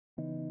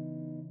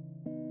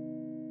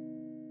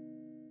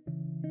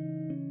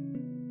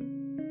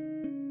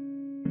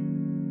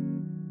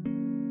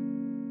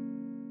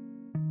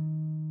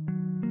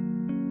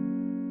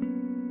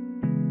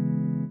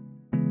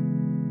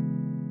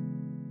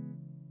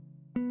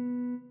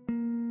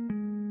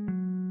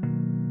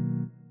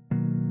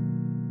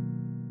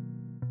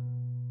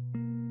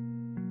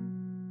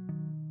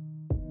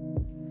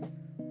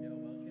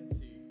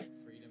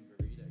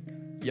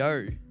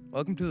Yo,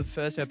 welcome to the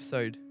first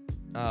episode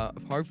of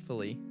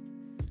hopefully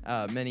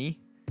many.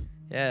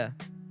 Yeah,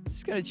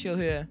 just gonna chill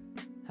here,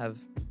 have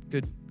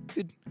good,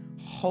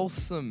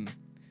 wholesome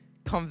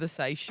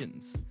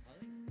conversations.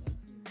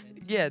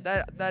 Yeah,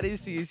 that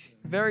is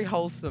very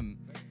wholesome.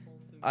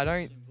 I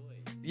don't.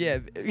 Yeah,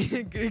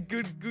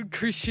 good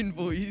Christian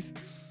boys.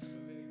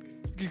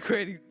 Could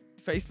create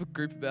a Facebook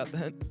group about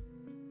that.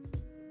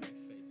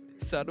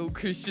 Subtle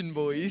Christian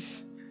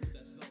boys.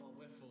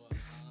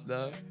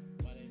 No.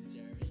 My name's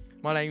Jeremy.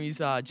 My name is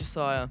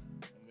Josiah. And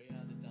we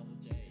are the Double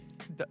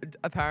J's.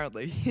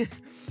 Apparently.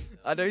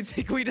 I don't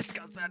think we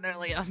discussed that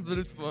earlier, but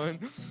it's fine.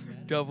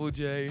 Double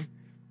J.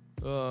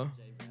 Oh,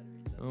 J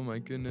batteries. oh my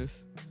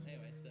goodness.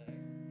 Anyway, so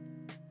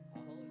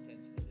our whole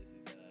intention of this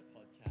is a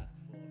podcast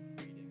for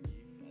Freedom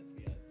Youth, as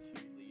we are two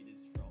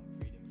leaders from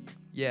Freedom Youth.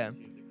 Yeah.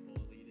 Two of the core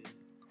leaders.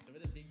 So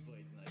we're the big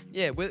boys now.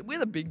 Yeah, we're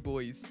the big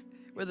boys.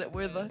 We're the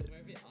We're a bit under.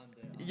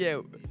 yeah,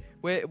 under the-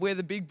 we're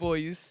the big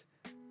boys,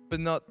 but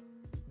not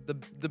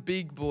the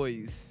big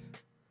boys.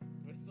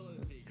 We're still in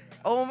the big.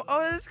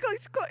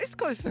 It's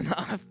close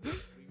enough. We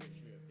wish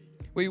we were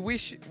bigger. We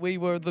wish we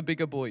were the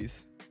bigger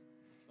boys. It's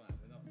fine.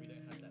 We don't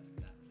have that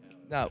snap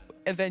power.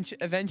 No,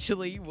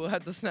 eventually we'll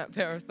have the snap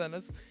power of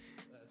Thanos.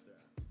 That's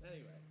right.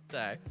 Anyway.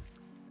 So,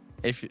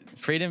 if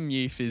Freedom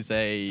Youth is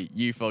a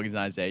youth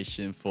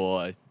organization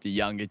for the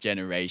younger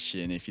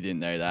generation, if you didn't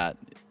know that,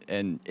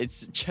 and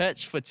it's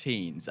church for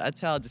teens. That's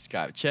how I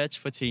describe it. Church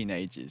for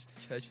teenagers.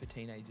 Church for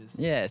teenagers.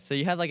 Yeah, so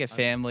you have like a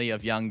family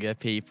of younger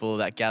people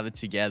that gather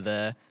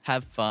together,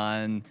 have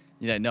fun,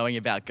 knowing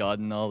about God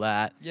and all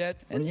that. Yeah,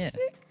 it's And pretty yeah.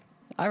 sick.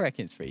 I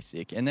reckon it's pretty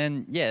sick. And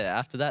then,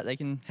 after that, they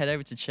can head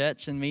over to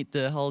church and meet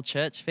the whole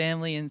church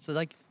family, and so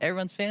like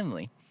everyone's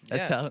family.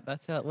 That's Yeah. how it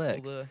All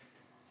works. the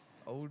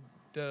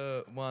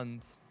older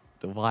ones.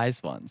 The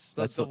wise ones.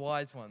 That's the what-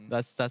 wise ones.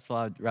 That's what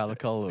I'd rather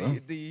call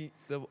them. The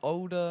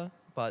older,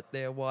 but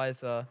they're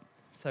wiser.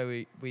 So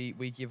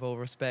we give all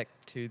respect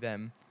to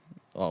them.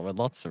 Oh, with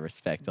lots of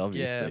respect,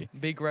 obviously. Yeah,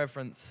 big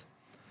reference.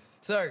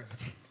 So,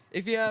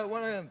 if you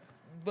want to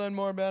learn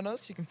more about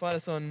us, you can find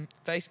us on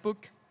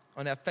Facebook,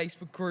 on our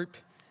Facebook group,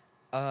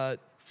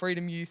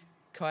 Freedom Youth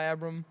Kai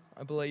Abram,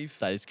 I believe.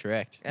 That is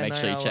correct. And Make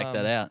sure you our, check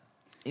that out.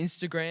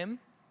 Instagram,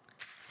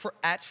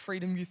 at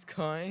Freedom Youth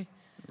Kai.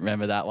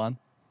 Remember that one?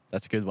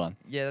 That's a good one.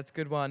 Yeah, that's a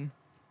good one.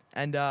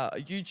 And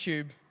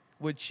YouTube,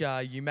 which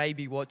you may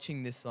be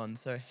watching this on.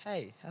 So,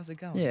 hey, how's it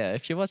going? Yeah,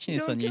 if you're watching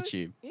this Doing on good?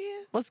 YouTube,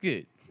 Yeah, what's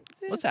good?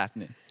 What's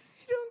happening?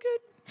 you doing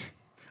good?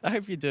 I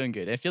hope you're doing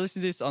good. If you're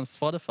listening to this on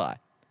Spotify,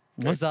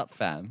 what's up,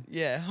 fam?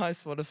 Yeah, hi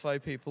Spotify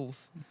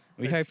peoples.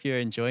 We Hope- hope you're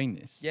enjoying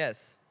this.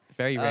 Yes.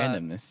 Very Uh,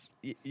 randomness.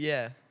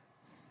 Yeah.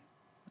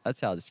 That's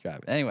how I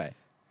describe it. Anyway,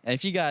 and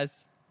if you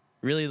guys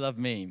really love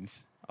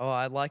memes, Oh,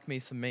 I like me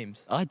some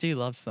memes. I do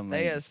love some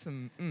They memes. are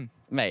some.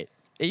 Mate,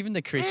 even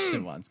the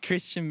Christian ones.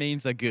 Christian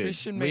memes are good.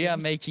 Christian We are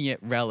memes. making it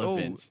Oh,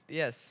 relevant.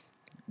 yes.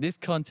 This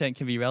content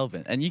can be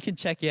relevant. And you can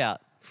check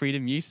out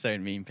Freedom Youth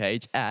Zone meme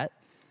page at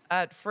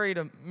At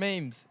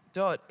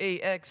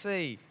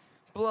freedommemes.exe.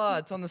 Blah,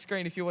 it's on the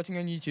screen if you're watching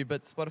on YouTube,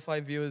 but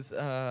Spotify viewers. You're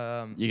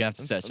gonna have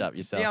to search up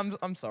yourself. Yeah,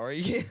 I'm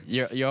sorry.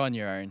 You're on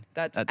your own.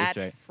 That's at this at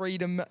rate.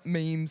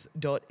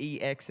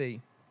 freedommemes.exe.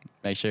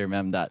 Make sure you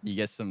remember that. You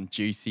get some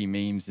juicy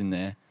memes in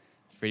there.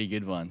 Pretty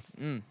good ones.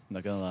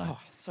 Not gonna lie. Oh,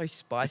 so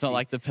spicy. It's not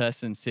like the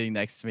person sitting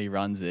next to me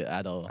runs it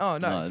at all. Oh,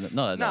 no.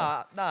 Not at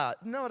all. Nah,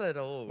 not at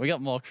all. We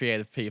got more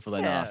creative people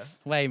than Yeah. us.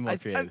 Way more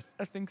creative.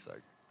 I think so.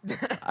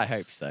 I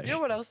hope so. You know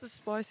what else is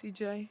spicy,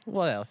 Jay?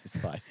 What else is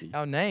spicy?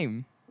 Our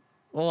name.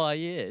 Oh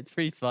yeah, it's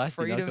pretty spicy. not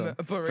Freedom gonna-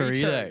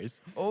 Burrito. Burritos.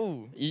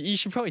 Oh. You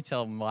should probably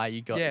tell them why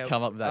you Yeah,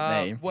 come up with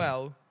that name.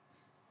 Well,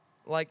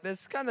 like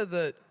there's kind of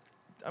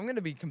I'm going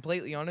to be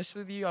completely honest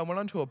with you. I went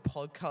onto a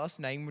podcast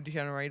name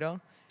generator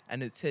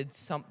and it said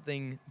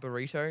something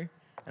burrito.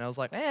 And I was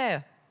like,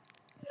 that'll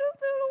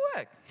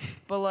work.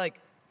 But like,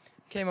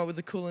 came up with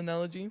a cool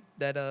analogy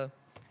that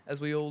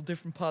as we all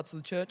different parts of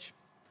the church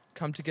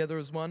come together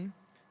as one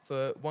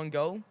for one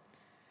goal.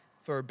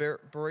 For a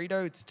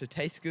burrito, it's to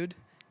taste good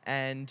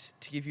and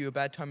to give you a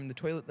bad time in the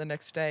toilet the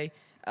next day.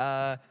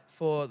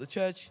 For the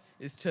church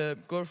is to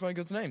glorify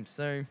God's name.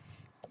 So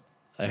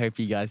I hope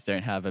you guys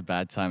don't have a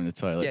bad time in the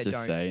toilet. yeah, just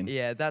don't. saying.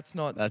 Yeah, that's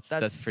not.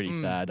 That's pretty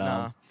sad.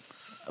 Nah.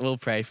 We'll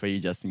pray for you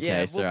just in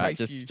Yeah, case. we'll All right,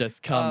 pray for you.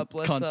 just come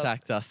Bless up.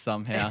 contact us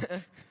somehow,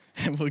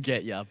 and we'll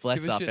get you. Bless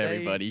Give us up, your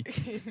name. everybody.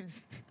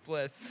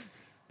 Bless.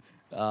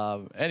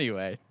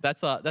 Anyway,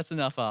 that's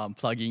enough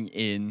plugging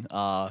in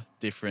our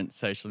different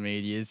social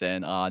medias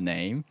and our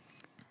name.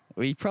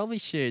 We probably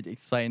should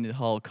explain the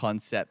whole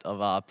concept of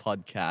our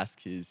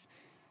podcast because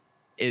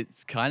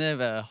it's kind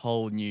of a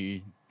whole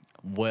new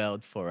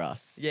world for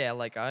us. Yeah,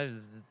 like I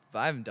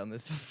haven't done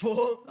this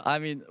before. I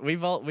mean,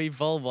 we've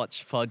all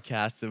watched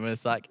podcasts and we're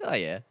just like, oh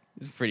yeah,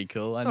 it's pretty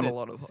cool. And Not a it-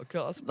 lot of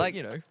podcasts, but like-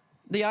 you know.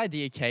 the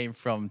idea came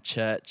from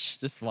church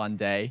just one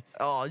day.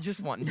 Oh,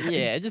 just one.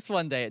 Yeah, just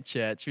one day at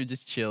church, we were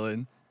just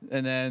chilling,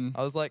 and then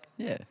I was like,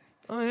 yeah,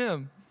 I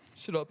am.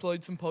 Should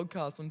upload some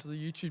podcasts onto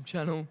the YouTube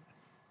channel.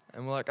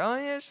 And we're like, oh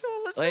yeah,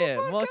 sure, let's oh do a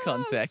yeah, more podcast.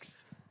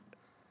 context.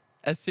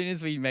 as soon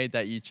as we made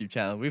that YouTube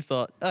channel, we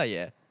thought, oh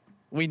yeah,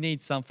 we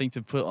need something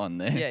to put on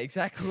there. Yeah,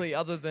 exactly.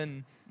 Other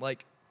than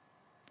like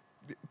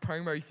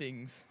promo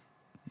things,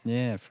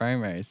 Yeah,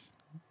 promos.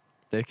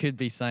 There could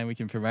be something we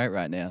can promote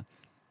right now,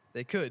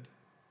 they could.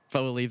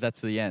 but we'll leave that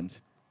to the end,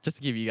 just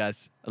to give you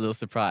guys a little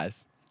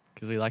surprise,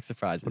 because we like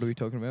surprises. What are we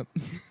talking about?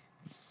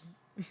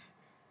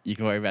 You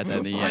can worry about that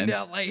in the Find end.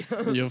 out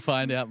later. You'll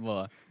find out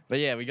more. But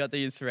yeah, we got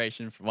the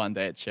inspiration from one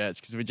day at church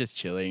because we're just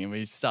chilling and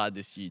we started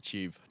this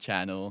YouTube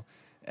channel.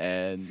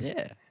 And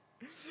yeah,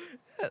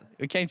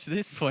 we came to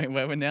this point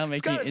where we're now It's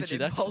making kind an of an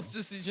introduction. impulse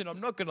decision. I'm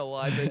not gonna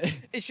lie, but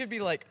it should be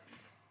like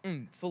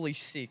fully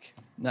sick.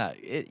 No,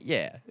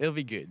 it'll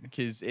be good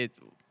because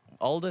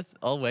all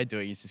we're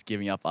doing is just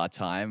giving up our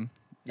time.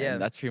 Yeah,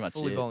 and that's pretty much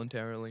fully it.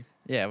 voluntarily.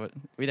 Yeah,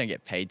 we don't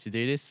get paid to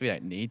do this. We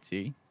don't need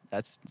to.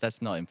 That's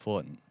not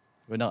important.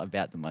 We're not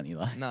about the money,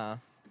 like Nah.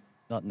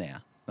 not now,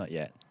 not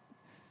yet.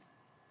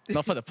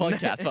 Not for the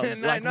podcast, but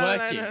No, like no,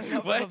 working, not for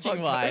the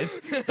working wise,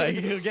 podcast.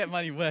 like you'll get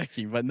money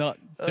working, but not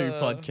through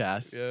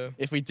podcasts. yeah.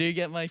 If we do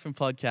get money from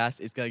podcasts,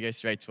 it's gonna go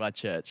straight to our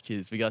church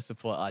because we gotta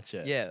support our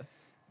church. Yeah,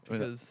 We're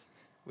not- because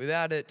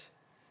without it,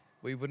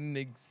 we wouldn't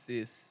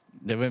exist.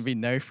 There wouldn't be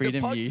no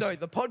freedom youth. No,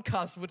 the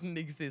podcast wouldn't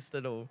exist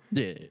at all.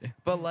 Yeah.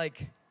 But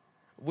like,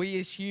 we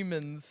as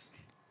humans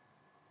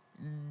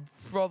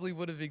probably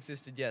would have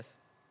existed. Yes.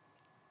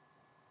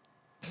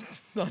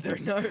 I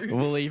don't know.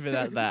 We'll leave it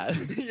at that.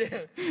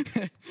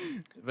 Yeah.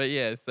 But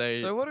yeah,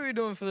 So what are we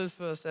doing for this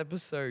first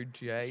episode,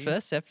 Jay?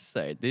 first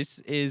episode. This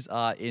is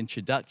our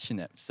introduction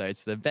episode.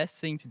 So the best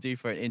thing to do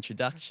for an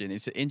introduction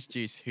is to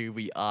introduce who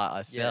we are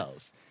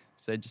ourselves.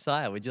 So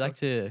Josiah, would you So- like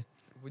to?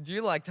 Would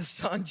you like to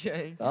start,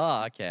 Jay?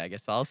 Oh, okay. I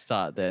guess I'll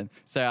start then.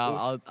 So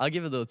I'll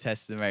give a little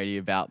testimony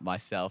about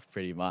myself,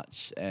 pretty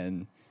much,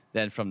 and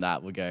then from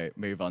that we'll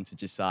move on to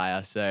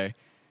Josiah. So,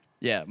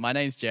 yeah, my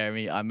name's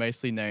Jeremy. I'm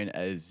mostly known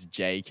as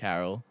J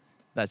Carroll.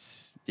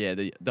 That's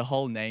the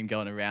whole name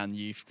going around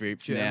youth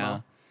groups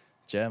now.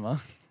 Germa.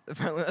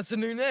 Apparently, that's a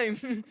new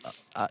name.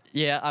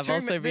 Yeah, I've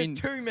also There's been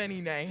too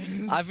many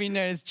names. I've been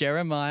known as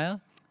Jeremiah.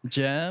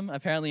 Germ.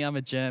 Apparently, I'm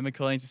a germ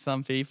according to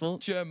some people.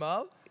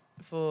 Germa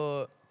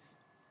for,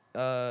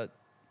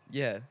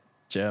 yeah.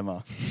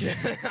 Germa.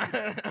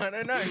 I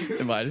don't know.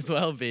 It might as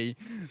well be.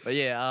 But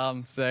yeah,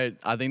 so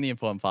I think the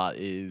important part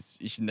is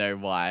you should know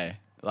why,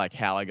 like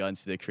how I got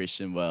into the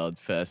Christian world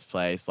first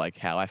place, like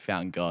how I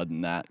found God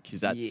and that,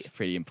 because that's Yeah.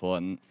 pretty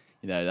important.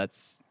 You know,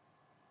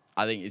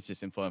 I think it's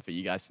just important for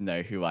you guys to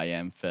know who I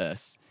am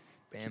first.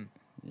 Bam.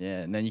 Yeah,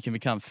 and then you can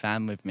become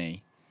fam with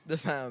me. The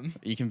fam.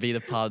 You can be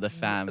the part of the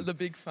fam. The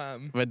big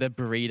fam. We're the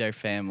burrito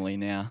family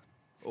now.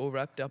 All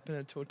wrapped up in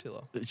a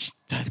tortilla.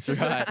 That's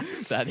right.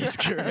 That is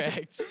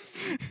correct.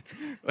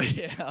 But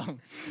yeah,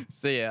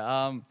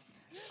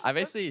 I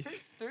basically.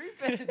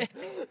 Stupid.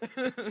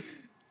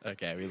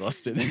 Okay, we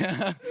lost it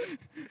now.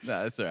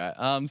 No, that's all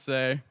right.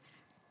 So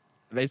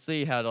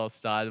basically how it all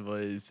started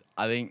was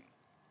I think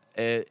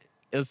it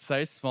was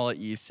so small at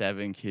year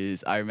 7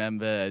 because I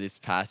remember this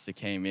pastor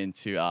came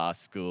into our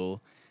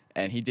school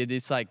and he did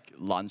this like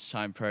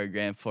lunchtime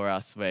program for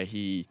us where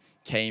he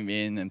came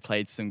in and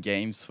played some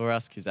games for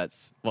us because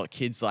that's what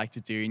kids like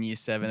to do in year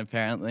 7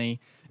 apparently.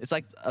 It's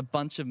like a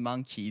bunch of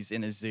monkeys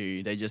in a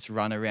zoo. They just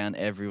run around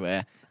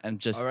everywhere and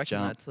just I reckon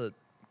jump. that's a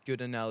good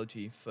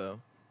analogy for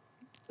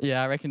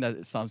Yeah, I reckon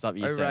that sums up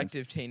year 7.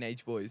 overactive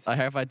teenage boys. I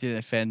hope I didn't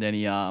offend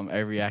any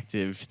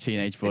overreactive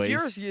teenage boys. If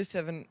you're a year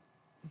 7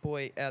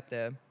 boy out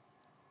there,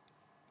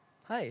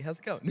 hey, how's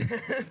it going?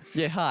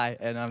 Yeah, hi,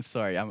 and I'm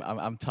sorry,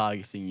 I'm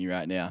targeting you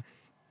right now,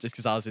 just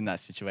because I was in that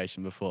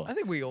situation before. I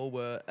think we all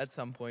were at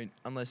some point,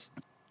 unless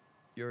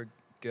you're a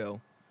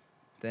girl.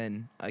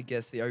 Then I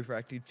guess the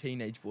overactive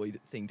teenage boy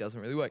thing doesn't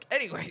really work.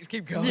 Anyways,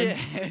 keep going. Yeah,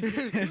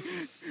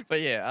 but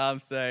yeah,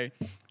 so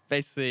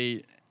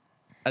basically,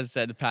 as I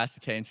said, the pastor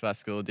came to our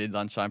school, did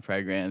lunchtime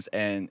programs,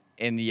 and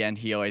in the end,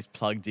 he always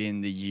plugged in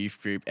the youth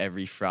group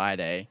every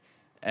Friday.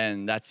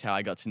 And that's how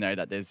I got to know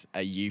that there's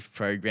a youth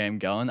program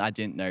going. I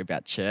didn't know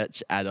about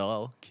church at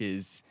all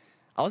because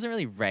I wasn't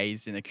really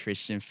raised in a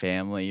Christian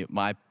family.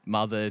 My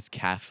mother's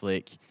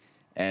Catholic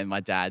and my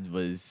dad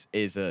is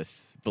a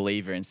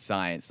believer in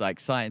science. Like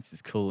science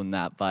is cool and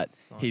that, but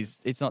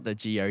it's not the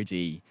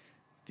G-O-D.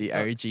 The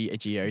OG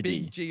G-O-D.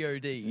 Big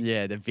G-O-D.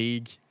 Yeah, the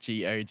big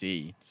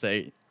G-O-D.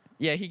 So,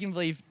 yeah, he can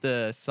believe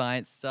the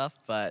science stuff,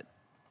 but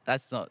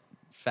that's not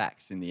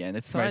facts in the end.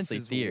 It's Science mostly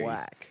is theories.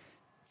 whack.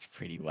 It's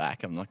pretty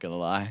whack, I'm not going to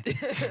lie.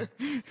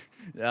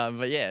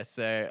 But yeah,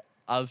 so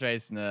I was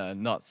raised in a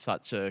not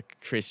such a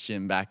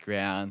Christian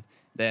background.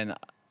 Then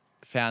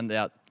found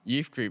out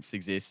youth groups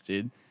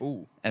existed.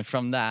 Ooh. And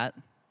from that,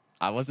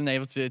 I wasn't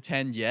able to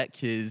attend yet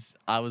because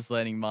I was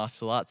learning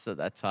martial arts at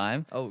that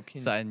time. Oh,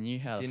 So I knew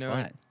how do to you know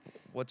fight.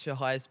 what's your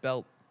highest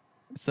belt?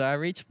 So I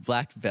reached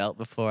black belt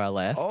before I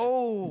left.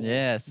 Oh,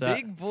 Yeah, so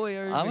big boy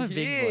over I'm a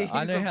here. big boy. I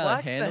He's know a how to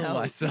black handle belt.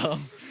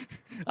 myself.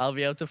 I'll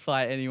be able to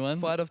fight anyone.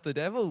 Fight off the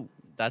devil.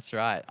 That's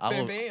right.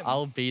 Bam, bam.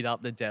 I'll beat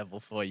up the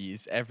devil for you.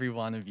 Every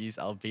one of you,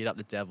 I'll beat up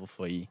the devil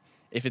for you.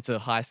 If it's a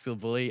high school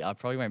bully, I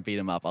probably won't beat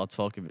him up. I'll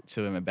talk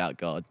to him about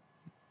God.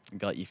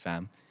 Got you,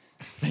 fam.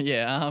 But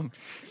yeah,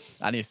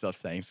 I need to stop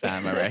saying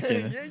fam, I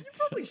reckon. yeah, you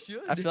probably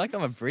should. I feel like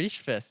I'm a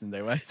British person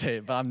though when I say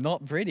it, but I'm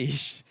not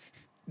British.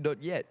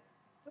 Not yet.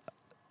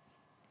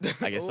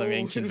 I guess I'm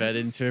getting Oh.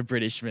 converted into a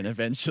Britishman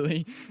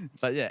eventually.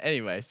 But yeah,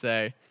 anyway,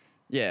 so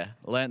yeah,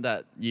 learned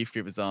that youth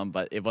group was on,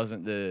 but it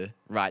wasn't the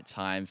right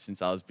time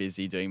since I was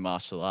busy doing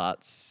martial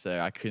arts, so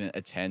I couldn't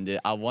attend it.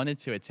 I wanted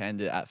to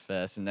attend it at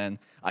first, and then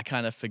I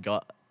kind of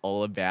forgot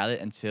all about it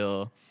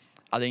until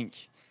I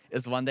think it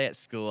was one day at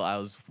school. I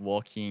was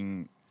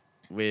walking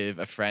with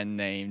a friend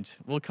named,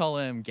 we'll call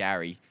him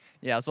Gary.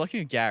 Yeah, I was walking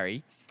with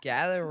Gary.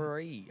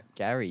 Gallery.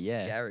 Gary,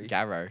 yeah. Gary.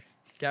 Garrow.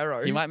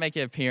 Garrow. He might make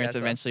an appearance Gasser.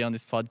 eventually on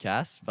this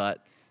podcast, but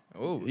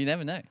Oh, you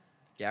never know.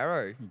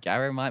 Garrow.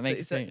 Garrow might make an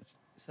is that- appearance.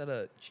 Is that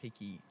a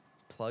cheeky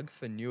plug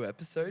for new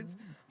episodes?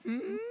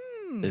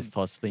 There's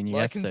possibly new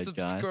Like and episodes,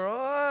 guys.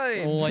 subscribe.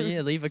 Oh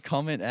yeah, leave a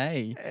comment,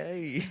 eh?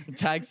 Hey.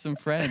 Tag some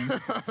friends.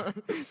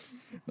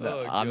 No,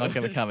 Oh, I'm not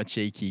gonna gosh. become a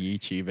cheeky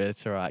YouTuber.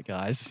 It's alright,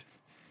 guys.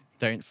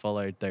 Don't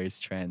follow those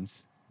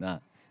trends. Nah.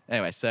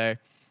 Anyway, so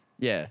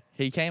yeah,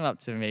 he came up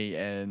to me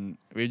and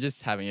we were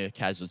just having a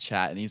casual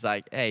chat, and he's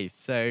like, "Hey,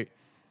 so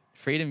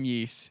Freedom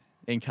Youth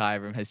in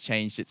Kyabram has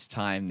changed its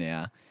time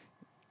now."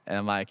 And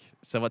I'm like,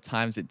 "So what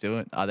time's it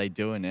doing? Are they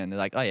doing it?" And they're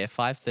like, "Oh yeah,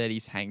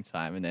 5:30's hang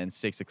time, and then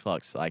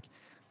 6:00's like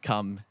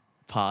come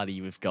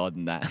party with God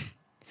and that."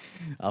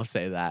 I'll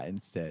say that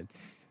instead.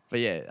 But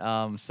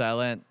yeah, so I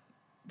learned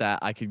that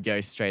I could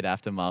go straight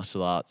after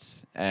martial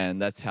arts,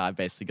 and that's how I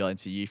basically got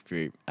into youth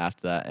group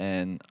after that.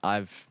 And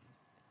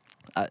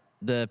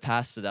the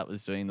pastor that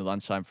was doing the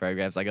lunchtime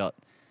programs, I got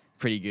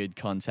pretty good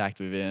contact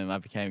with him. I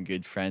became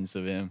good friends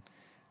with him,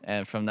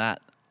 and from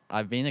that,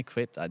 I've been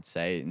equipped, I'd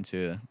say,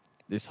 into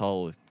this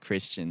whole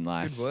Christian Good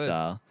word.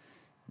 lifestyle.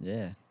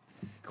 Yeah,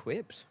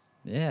 Equipped.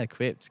 yeah,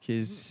 equipped,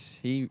 because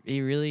he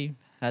really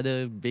had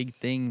a big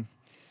thing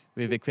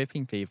with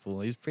equipping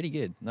people. He's pretty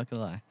good, not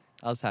gonna lie.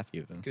 I was happy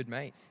with him. Good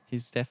mate.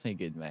 He's definitely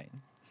a good mate.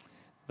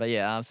 But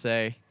yeah,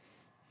 so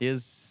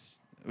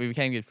we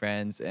became good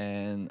friends,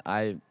 and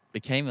I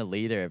became a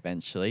leader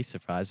eventually,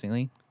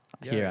 surprisingly.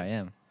 Here Yo. I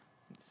am.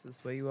 This is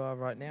where you are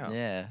right now.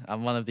 Yeah,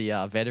 I'm one of the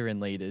veteran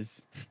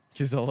leaders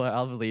because all our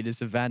other leaders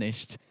have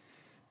vanished.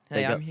 Hey,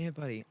 They got- I'm here,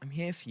 buddy. I'm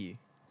here for you.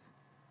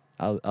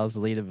 I was the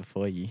leader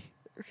before you.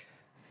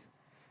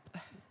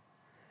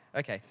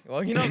 Okay.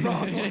 Well, you're not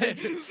wrong.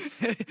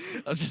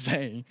 I'm just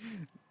saying.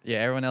 Yeah,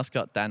 everyone else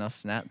got Thanos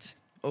snapped,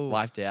 Oh,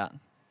 wiped out,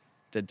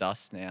 the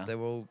dust now. they're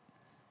all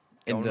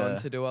In going on the-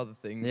 to do other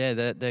things.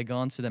 Yeah, they're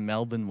gone to the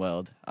Melbourne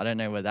world. I don't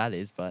know where that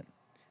is, but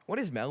What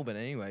is Melbourne,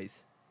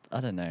 anyways? I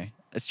don't know.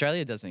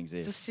 Australia doesn't It's a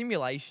exist.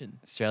 simulation.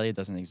 Australia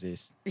doesn't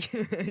exist.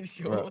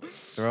 Sure.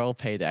 We're all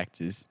paid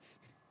actors.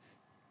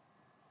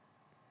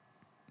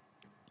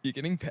 You're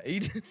getting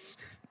paid.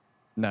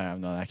 No,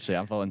 I'm not actually.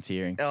 I'm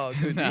volunteering. Oh,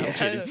 good. No, I'm yeah.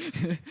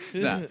 kidding.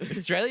 No,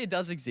 Australia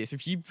does exist.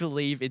 If you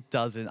believe it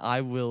doesn't,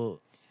 I will.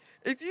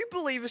 If you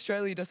believe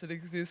Australia doesn't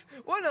exist,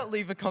 why not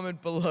leave a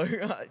comment below?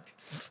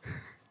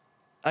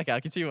 Okay,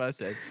 I'll continue what I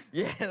said.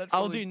 Yeah, that's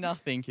I'll probably- do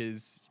nothing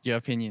because your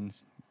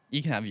opinions.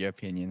 You can have your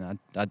opinion.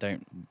 I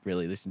don't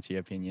really listen to your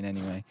opinion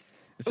anyway.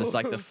 It's just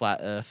like the flat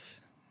Earth.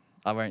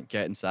 I won't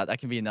get into that. That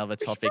can be another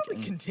We should topic. probably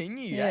in-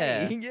 continue.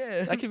 Yeah.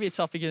 Yeah. That could be a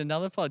topic in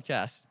another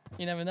podcast.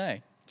 You never know.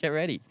 Get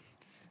ready.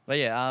 But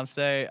yeah,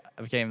 so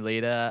I became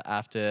leader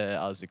after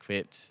I was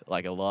equipped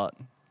like a lot.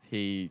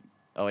 He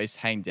always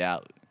hanged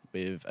out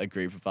with a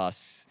group of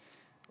us.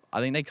 I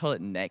think they call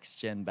it Next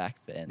Gen back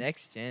then.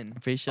 Next gen.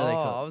 I'm pretty sure Oh, they I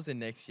call was in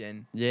next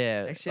gen.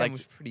 yeah. Next gen like,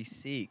 was pretty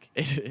sick.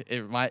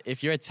 it might,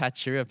 if you're a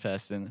Tatura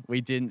person,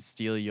 we didn't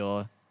steal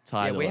your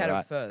title. Yeah, we had right?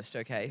 it first.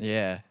 Okay.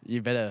 Yeah,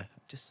 you better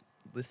Just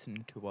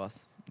listen to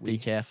us. be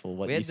careful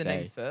what we you had the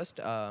name say. first.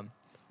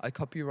 I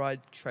copyright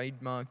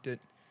trademarked it,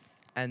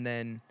 and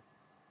then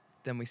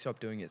we stopped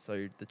doing it.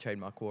 So the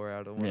trademark wore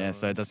out. Or Yeah, whatever.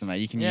 so it doesn't matter.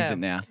 You can use Yeah. it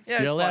now. Yeah,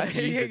 you're it's allowed fine.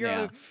 to use it you're,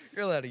 now.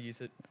 you're allowed to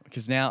use it.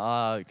 Because now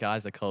our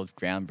guys are called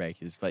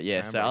groundbreakers. But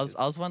yeah, so Groundbreakers.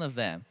 I was one of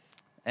them.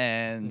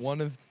 And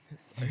One of.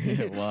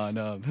 one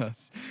of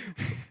us.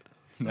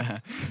 Nah.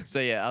 So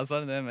yeah, I was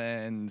one of them,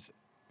 and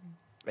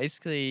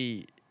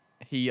basically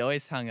he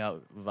always hung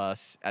out with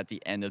us at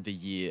the end of the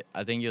year.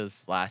 I think it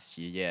was last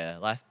year,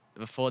 yeah.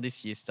 Before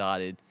this year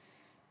started,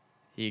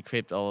 he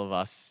equipped all of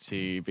us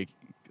to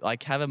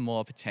have a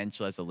more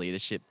potential as a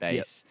leadership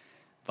base.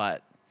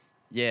 But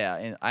yeah,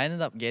 and I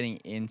ended up getting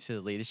into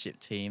the leadership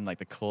team, like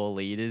the core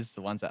leaders,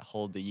 the ones that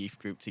hold the youth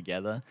group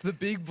together. The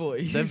big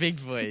boys. The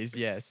big boys,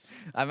 yes.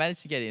 I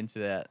managed to get into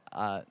that.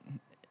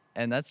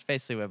 And that's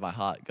basically where my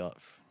heart got.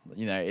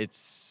 You know,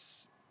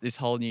 it's this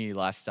whole new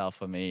lifestyle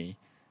for me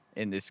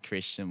in this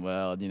Christian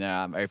world. You know,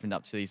 I'm opened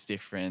up to these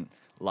different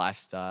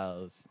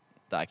lifestyles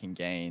that I can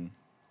gain.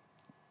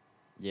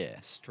 Yeah.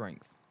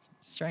 Strength.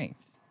 Strength.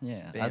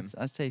 Yeah. Bam.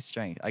 I'd say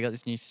strength. I got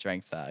this new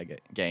strength that I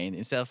gain.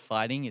 Instead of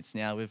fighting, it's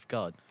now with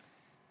God.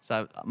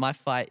 So my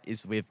fight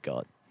is with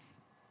God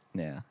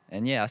now.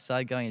 And yeah, I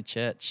started going to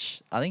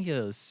church. I think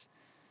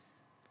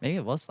maybe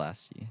it was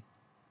last year.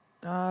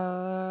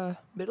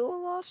 Middle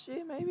of last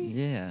year, maybe.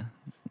 Yeah.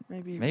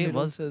 Maybe. Maybe it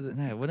middle was. to the-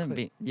 No, it wouldn't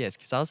be. Yes,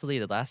 because I was the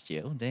leader last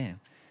year. Oh, damn.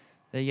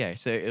 there you go.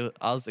 So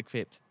I was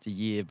equipped the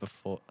year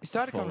before. You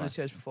started before coming to last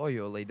church before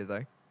you were a leader,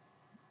 though.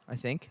 I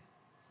think,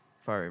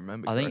 if I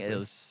remember. I think it correctly.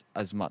 was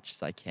as much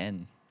as I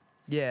can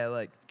Yeah,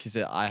 like because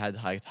I had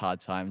a hard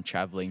time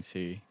traveling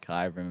to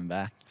Kyabram and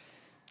back.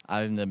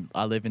 I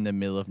live in the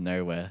middle of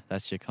nowhere.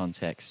 That's your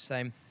context.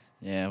 same.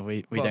 Yeah,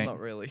 we well, don't. not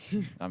really.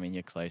 I mean,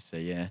 you're closer,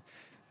 yeah.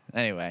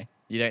 Anyway,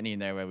 you don't need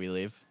to know where we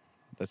live.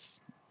 That's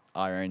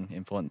our own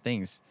important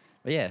things.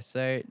 But yeah,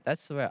 so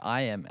that's where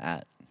I am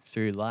at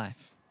through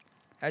life.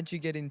 How'd you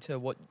get into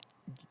what,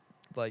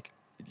 like,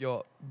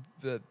 your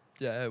the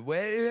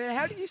where?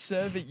 How do you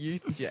serve at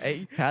youth,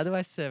 Jay? How do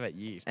I serve at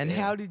youth? And man?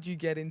 how did you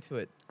get into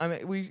it? I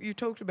mean, you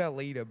talked about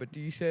leader, but do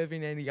you serve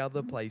in any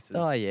other places?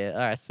 Oh yeah. All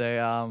right.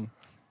 So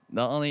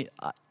not only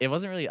it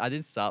wasn't really. I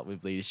didn't start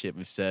with leadership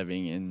with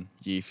serving in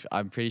youth.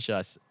 I'm pretty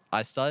sure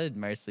I started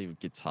mostly with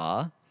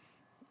guitar,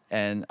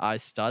 and I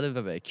started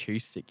with an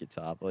acoustic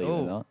guitar. Believe it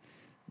Oh. or not,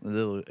 a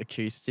little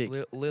acoustic.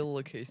 Little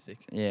acoustic.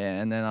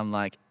 Yeah, and then I'm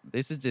like,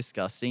 this is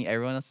disgusting.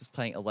 Everyone else is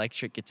playing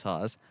electric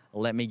guitars.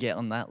 Let me get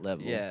on that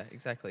level. Yeah,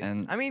 exactly.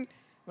 And- I mean,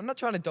 I'm not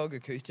trying to dog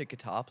acoustic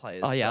guitar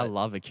players. Oh yeah, I but,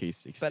 love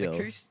acoustics. but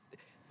Still.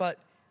 But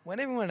when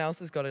everyone else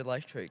has got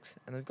electrics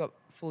and they've got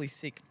fully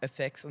sick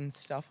effects and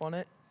stuff on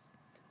it,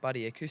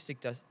 buddy, acoustic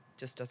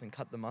just doesn't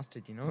cut the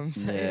mustard. You know what I'm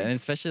saying? Yeah, and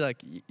especially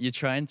like you're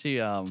trying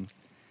to,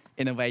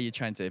 in a way, you're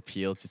trying to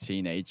appeal to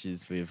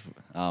teenagers with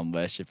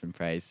worship and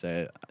praise.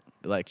 So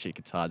electric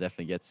guitar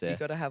definitely gets You there.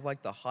 got to have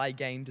like the high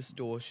gain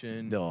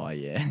distortion. Oh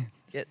yeah,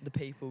 Get the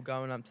people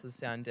going up to the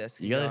sound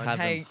desk. You and gotta going, have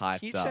them hey, hyped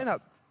can you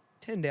up."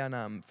 turn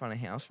down front of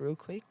house real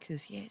quick?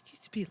 Cause yeah, it's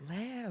just a bit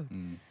loud.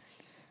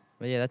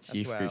 but yeah, that's That's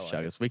youth where I group like it.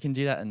 struggles. We can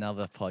do that in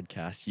another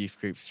podcast. Youth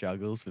group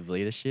struggles with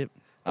leadership.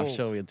 I'm Oh.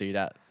 sure we'll do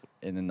that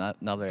in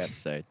another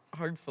episode.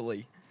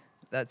 Hopefully,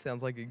 that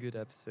sounds like a good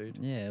episode.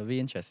 Yeah, it'll be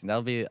interesting.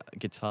 That'll be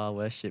guitar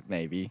worship,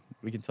 maybe.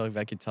 We can talk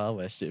about guitar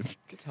worship.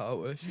 Guitar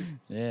worship.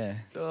 Yeah,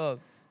 Oh,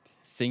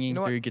 singing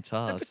know what? through the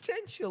guitars.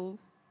 potential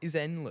is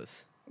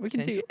endless. We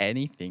can do potential?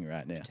 anything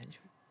right now.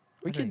 Potential.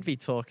 We I don't- could be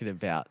talking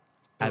about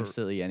Bur-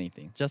 absolutely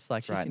anything, just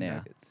like right Chicken now.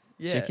 nuggets.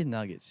 Yeah. Chicken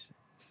nuggets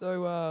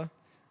So,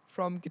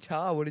 from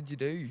guitar, what did you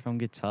do? from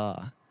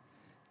guitar.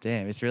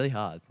 Damn, it's really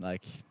hard.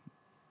 Like,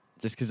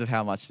 just because of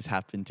how much has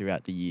happened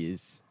throughout the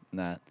years and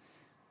that.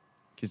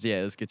 Because,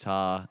 yeah, it was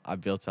guitar. I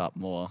built up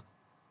more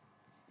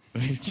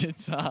with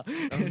guitar.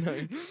 Oh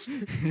no.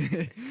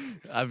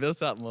 I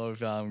built up more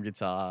with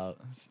guitar,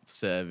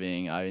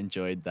 serving. I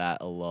enjoyed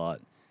that a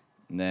lot.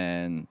 And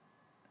then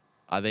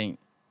I think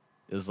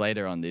it was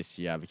later on this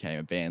year I became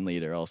a band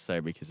leader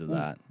also because of Ooh.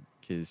 that.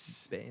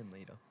 Because, Band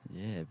leader.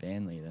 yeah,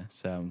 band leader.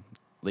 So I'm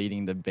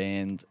leading the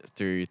band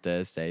through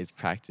Thursdays,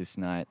 practice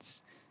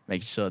nights,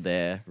 making sure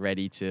they're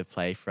ready to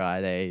play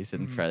Fridays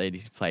and ready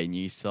to play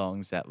new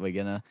songs that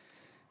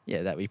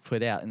that we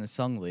put out in the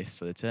song list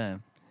for the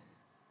term.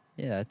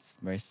 Yeah, that's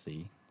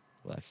mostly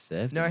what I've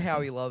served. Know in, I how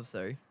think. he loves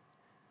though.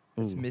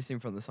 It's Ooh, missing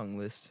from the song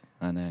list.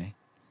 I know.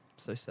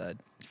 So sad.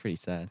 It's pretty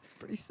sad.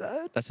 Pretty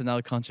sad. That's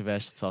another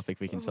controversial topic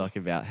we can Oh. talk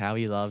about. How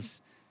He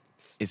Loves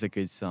is a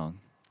good song.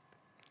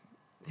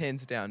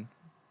 Hands down.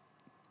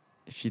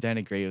 If you don't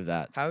agree with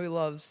that, How he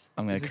loves.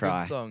 I'm gonna is a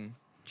cry. good song.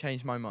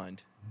 Changed my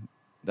mind.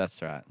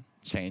 that's right.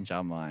 Change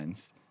our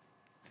minds.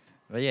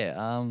 But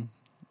yeah,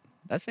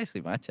 that's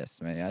basically my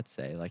testimony, I'd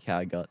say. Like how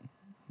I got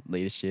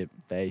leadership,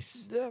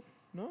 bass. Yeah.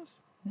 Nice.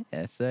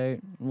 Yeah, so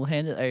we'll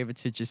hand it over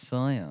to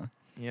Josiah.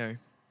 Yeah.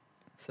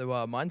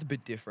 So mine's a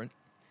bit different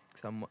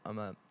because I'm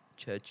a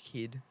church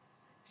kid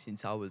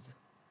since I was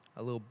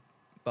a little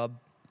bub,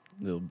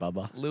 Little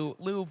Bubba.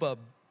 little bub,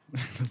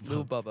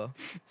 little bubba.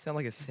 Sound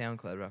like a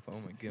SoundCloud rapper. Oh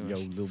my gosh. Yo,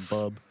 little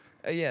bub.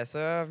 Yeah.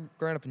 So I've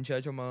grown up in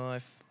church all my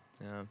life.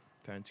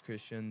 Parents are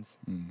Christians.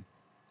 Mm.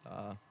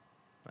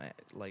 My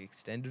like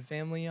extended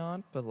family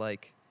aren't, but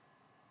like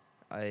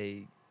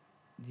it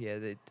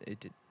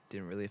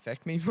didn't really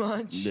affect me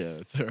much. Yeah,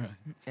 it's alright.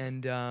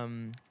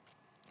 And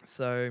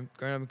so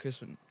growing up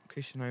in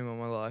Christian home all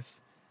my life,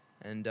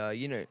 and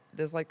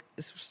there's like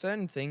this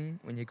certain thing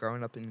when you're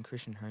growing up in a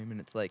Christian home, and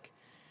it's like,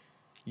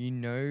 you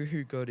know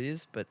who God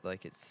is, but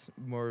like it's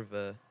more of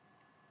a,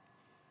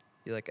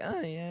 you're like,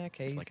 oh yeah,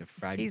 okay, It's like a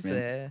he's fragment.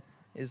 there.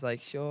 It's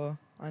like, sure,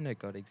 I know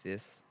God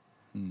exists,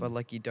 Mm. but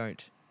like you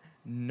don't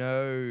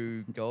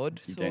know God.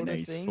 you sort don't know of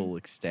his thing. full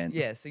extent.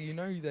 Yeah, so you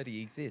know that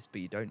he exists,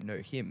 but you don't know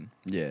him.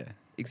 Yeah.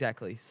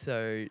 Exactly.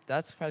 So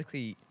that's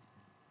practically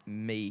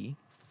me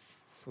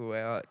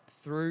throughout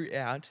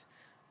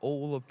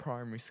all of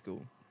primary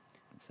school.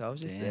 So I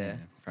was just there,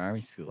 Damn, primary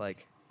school.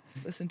 like,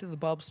 listen to the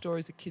Bible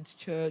stories at kids'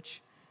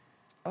 church.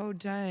 Oh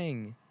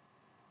dang,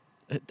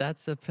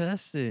 That's a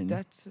person.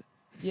 that's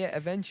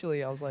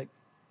Eventually, I was like,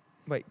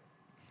 wait,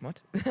 what?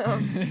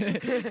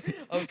 I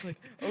was like,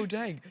 oh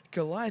dang,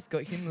 Goliath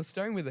got hit in the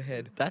stone with a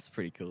head. That's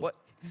pretty cool. What?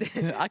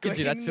 I could Got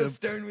do hit that in to the a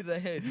stone with a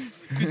head.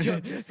 Good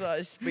job, just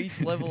speech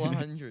level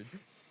 100.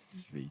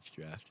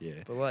 Speechcraft, yeah.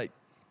 But like,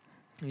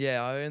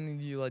 yeah, I only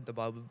knew like the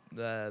Bible,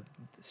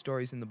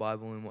 stories in the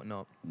Bible and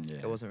whatnot. Yeah.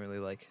 It wasn't really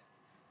like,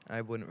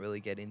 I wouldn't really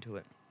get into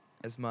it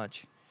as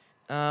much.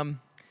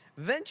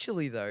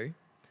 Eventually though,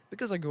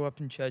 because I grew up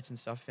in church and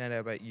stuff, found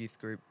out about youth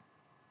group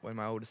when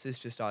my older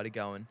sister started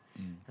going,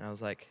 and I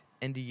was like,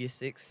 end of year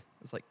 6,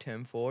 it's like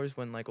term 4 is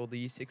when like all the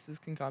year 6s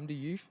can come to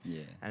youth,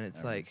 Yeah. and it's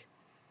I remember. like,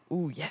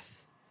 ooh,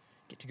 yes,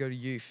 get to go to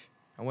youth.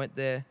 I went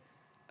there,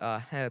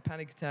 had a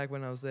panic attack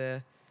when I was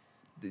there.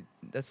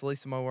 That's the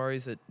least of my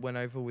worries. It went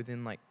over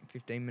within like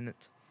 15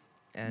 minutes,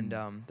 and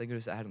thank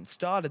goodness I hadn't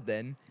started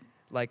then,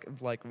 like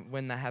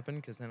when that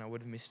happened, because then I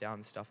would have missed out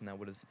on stuff, and that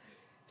would have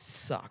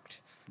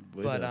sucked.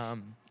 But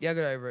yeah, I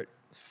got over it.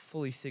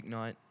 Fully sick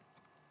night.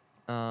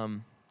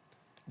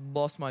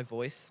 Lost my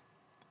voice,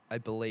 I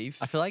believe.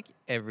 I feel like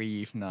every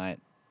youth night,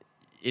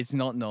 it's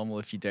not normal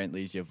if you don't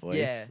lose your voice.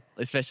 Yeah.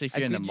 Especially if A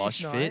you're in a good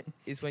mosh youth fit. night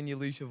is when you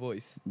lose your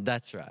voice.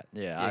 That's right.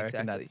 Yeah, I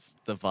reckon Exactly. that's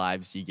the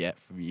vibes you get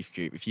from youth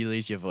group. If you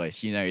lose your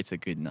voice, you know it's a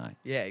good night.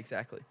 Yeah,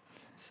 exactly.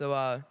 So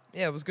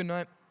yeah, it was a good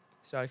night.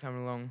 Started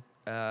coming along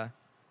a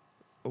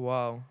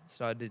while.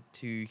 Started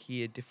to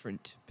hear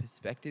different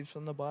perspectives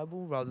from the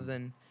Bible rather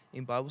than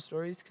in Bible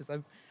stories, because I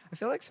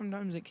feel like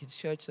sometimes at kids'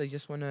 church they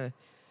just want to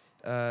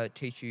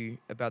teach you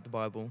about the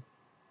Bible,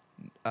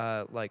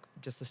 like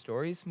just the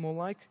stories more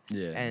like,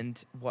 Yeah.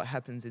 and what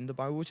happens in the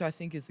Bible, which I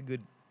think is a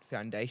good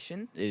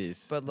foundation. it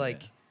is. But yeah.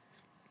 like,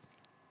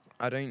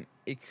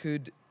 it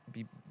could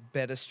be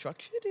better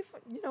structured, if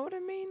you know what I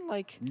mean.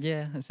 Like,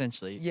 Yeah,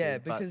 essentially. it Yeah,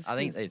 could, but because- I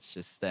think 'cause it's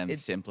just them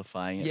it's-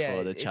 simplifying it yeah,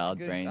 for the it's child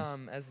good, brains.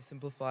 as a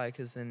simplifier,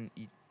 because then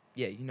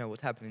you know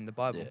what's happening in the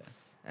Bible. Yeah.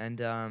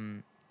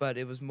 And but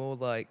it was more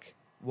like,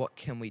 what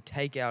can we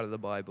take out of the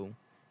Bible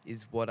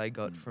is what I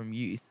got from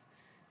youth,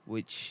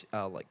 which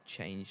like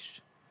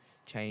changed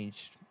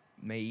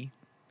me.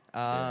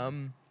 Yeah.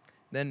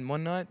 Then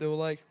one night they were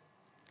like,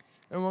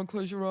 everyone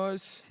close your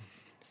eyes.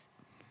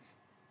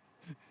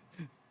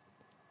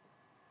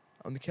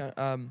 On the count,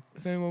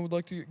 if anyone would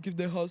like to give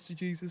their hearts to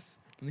Jesus,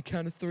 on the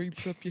count of 3,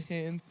 put up your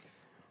hands.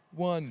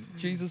 1,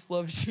 Jesus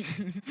loves you.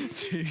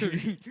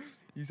 2,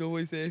 he's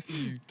always there for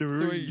you.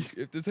 3,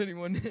 if there's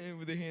anyone there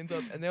with their hands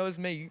up. And that was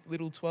me,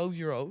 little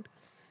 12-year-old.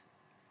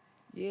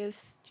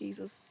 Yes,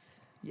 Jesus,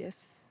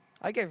 yes.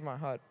 I gave my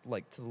heart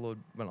like to the Lord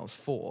when I was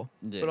 4,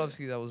 Yeah. but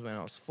obviously that was when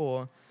I was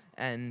 4,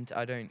 and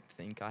I don't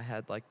think I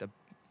had like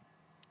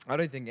I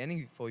don't think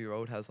any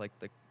 4-year-old has like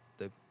the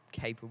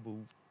capable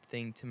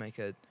thing to make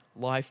a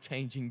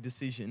life-changing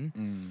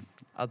decision,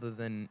 other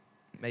than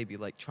maybe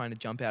like trying to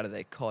jump out of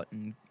their cot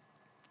and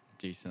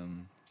do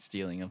some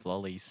stealing of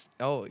lollies.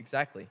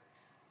 exactly,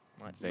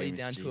 might Very lead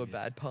down to a mischievous.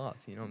 bad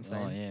path. You know what I'm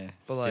saying? Oh yeah,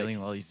 But, like, stealing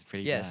lollies is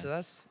pretty Yeah, bad. so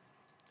that's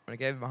when I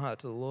gave my heart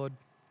to the Lord.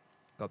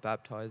 Got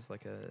baptized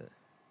like a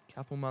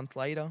couple months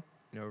later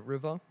in a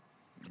river.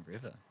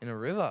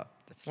 River.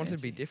 That's Wanted to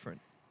be fancy.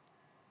 different.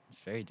 It's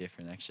very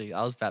different actually.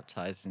 I was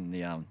baptized in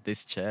the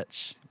this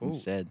church Ooh.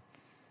 instead.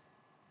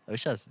 I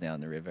wish I was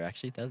down the river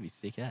actually. That'd be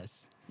sick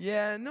ass.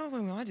 Yeah, no,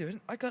 when I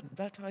didn't. I got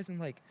baptized in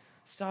like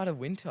start of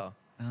winter.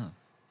 Oh,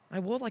 I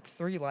wore like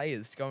 3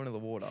 layers to go into the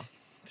water.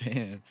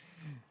 damn.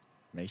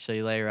 Make sure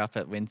you layer up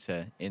at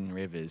winter in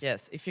rivers.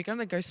 Yes, if you're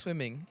gonna go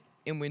swimming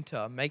in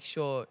winter, make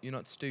sure you're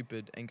not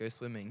stupid and go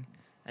swimming,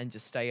 and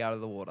just stay out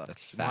of the water.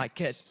 That's 'cause you might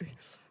get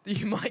facts.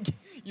 you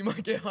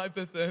might get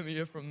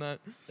hypothermia from that.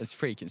 It's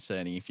pretty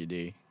concerning if you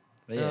do.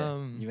 But yeah,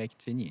 you may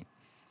continue.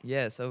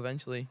 Yeah, so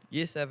eventually,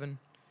 year 7,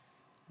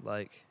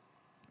 like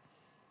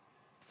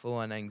full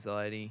on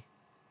anxiety,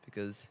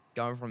 because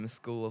going from a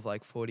school of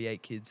like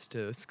 48 kids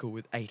to a school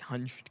with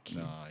 800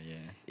 kids Oh yeah.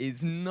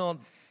 is not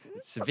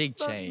It's a big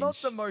change. not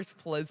the most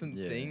pleasant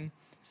Yeah. thing.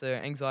 So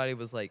anxiety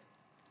was like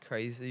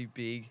crazy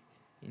big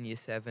in year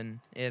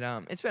 7.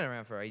 It's been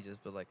around for ages,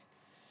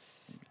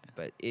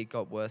 but it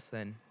got worse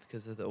then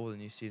because of all the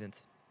new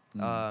students.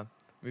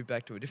 Moved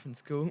to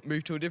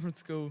a different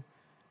school,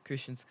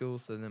 Christian school.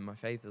 So then my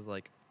faith has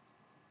like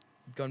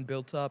gone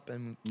built up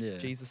and Yeah.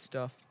 Jesus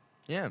stuff.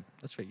 Yeah,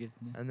 That's pretty good.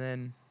 Yeah. and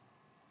then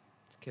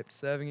just kept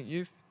serving at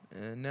youth,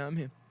 and now I'm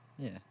here.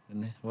 Yeah.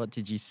 And what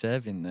did you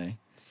serve in though?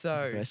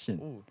 So, question.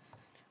 ooh,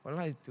 what did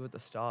I do at the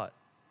start?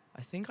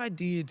 I think I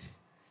did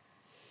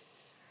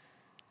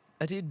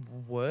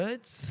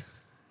words.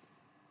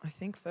 I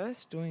think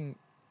first doing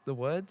the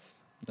words,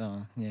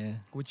 Oh yeah.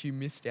 which you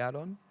missed out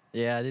on.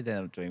 Yeah, I did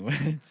end up doing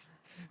words.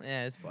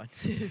 Yeah, it's fine.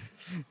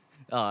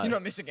 Oh, You're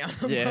not missing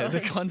out on yeah,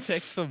 the much.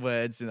 context for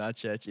words in our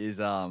church is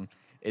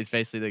it's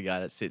basically the guy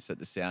that sits at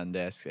the sound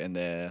desk and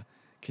they're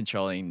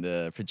controlling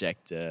the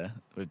projector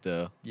with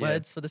the Yeah.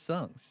 words for the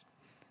songs.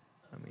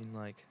 I mean,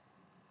 like,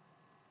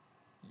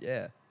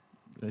 yeah.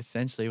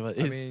 Essentially what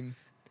it I is. mean,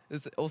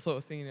 there's also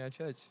a thing in our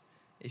church.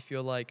 If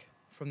you're like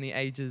from the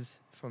ages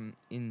from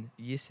in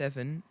year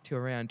 7 to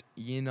around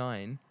year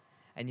 9,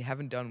 and you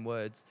haven't done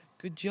words,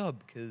 good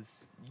job,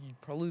 because you'd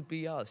probably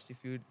be asked if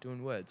you're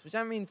doing words. Which,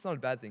 I mean, it's not a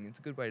bad thing. It's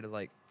a good way to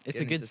like. It's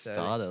get a good into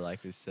serving. starter,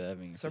 like with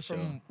serving. So for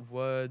from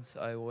words,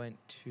 I went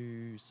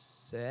to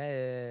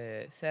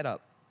set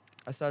up.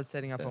 I started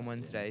setting up Set on up, yeah.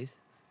 Wednesdays,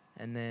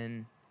 and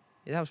then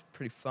that was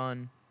pretty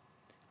fun.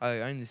 I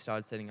only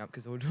started setting up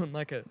because we were doing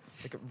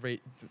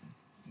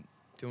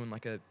doing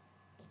like a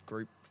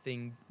group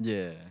thing, sure.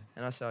 Yeah.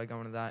 and I started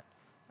going to that.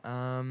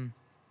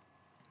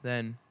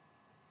 Then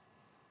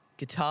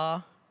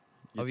guitar,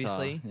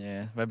 obviously.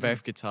 Yeah, we're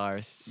both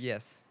guitarists.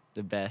 Yes,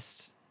 The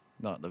best.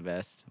 Not the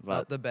best,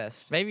 but but the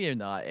best. maybe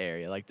in our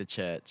area, like the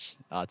church,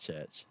 our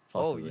church. Oh,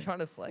 Possibly. you're trying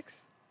to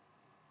flex?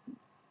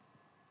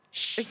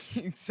 Shh.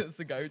 He says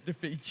the guy with the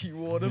Fiji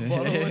water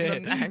bottle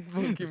and a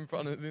MacBook in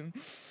front of him.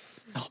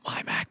 It's not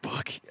my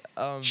MacBook.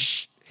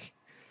 Shh.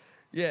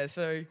 Yeah,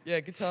 so yeah,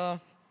 guitar,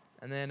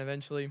 and then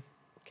eventually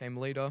became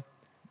leader,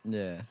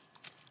 Yeah.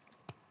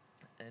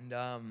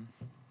 and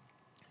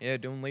yeah,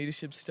 doing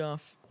leadership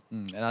stuff.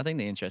 And I think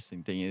the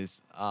interesting thing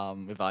is,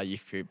 with our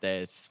youth group,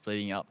 they're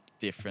splitting up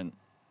different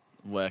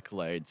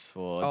workloads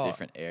for Oh,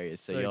 different areas.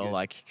 So so you're good.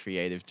 like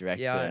creative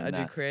director. Yeah, and I do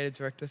that. creative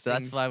director So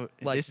things. that's why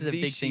like this is a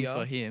big this thing year-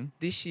 for him.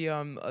 This year,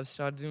 I've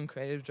started doing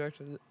creative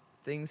director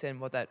things, and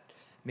what that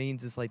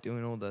means is like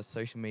doing all the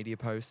social media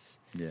posts,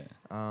 Yeah.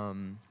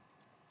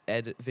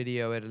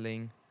 video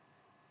editing,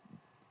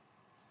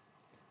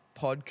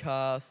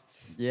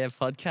 podcasts. Yeah,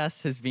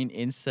 podcast has been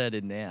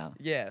inserted now.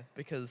 Yeah,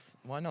 because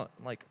why not?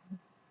 Like,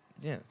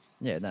 yeah.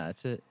 Yeah, no,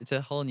 it's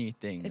a whole new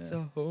thing. It's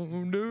though. a whole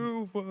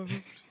new world.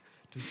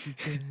 Don't you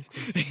dare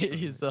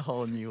It is a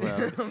whole new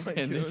world Oh my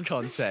in this gosh.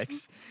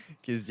 context.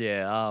 Because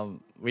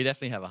we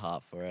definitely have a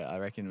heart for it. I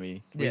reckon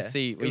we Yeah,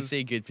 see it we was-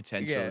 see good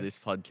potential yeah. of this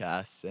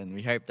podcast, and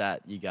we hope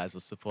that you guys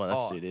will support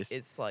us through this.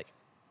 It's like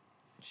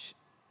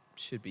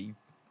should be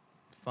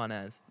fun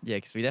as. Yeah,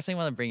 because we definitely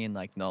want to bring in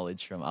like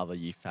knowledge from other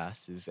youth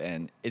pastors,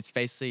 and it's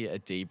basically a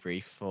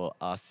debrief for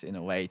us in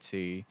a way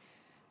to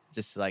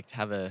just like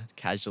have a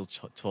casual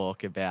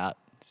talk about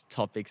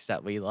topics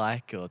that we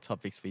like or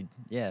topics we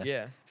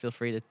Yeah, feel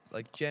free to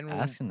like general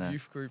Asking that.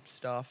 youth group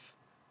stuff,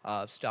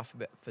 stuff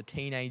about for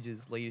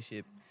teenagers,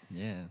 leadership,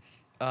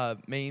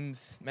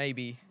 memes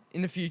maybe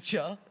in the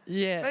future.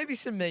 yeah. Maybe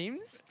some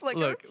memes. Like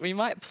Look, we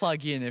might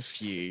plug in a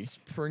few.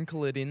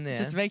 sprinkle it in there.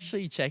 Just make sure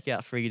you check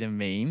out Freedom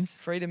Memes.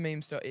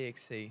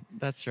 freedommemes.exe.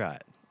 That's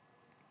right.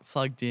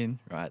 Plugged in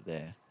right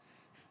there.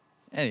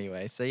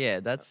 Anyway, so yeah,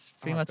 that's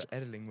pretty much.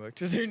 editing work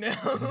to do now.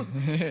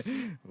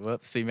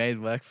 Whoops, we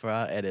made work for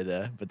our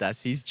editor, but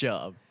that's his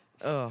job.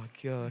 Oh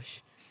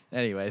gosh,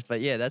 Anyways,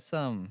 but yeah, that's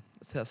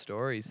that's our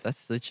stories.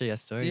 that's literally our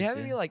story. Do you have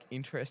any like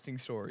interesting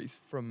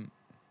stories from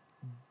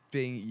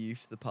being at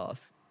youth the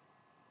past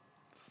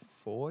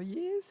 4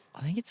 years?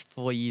 I think it's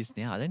 4 years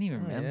now. I don't even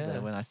Oh, remember yeah.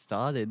 when I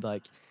started.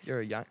 Like, You're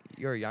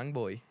a young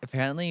boy.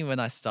 apparently when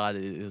I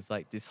started, it was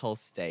like this whole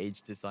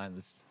stage design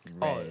was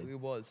red. Oh, it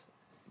was.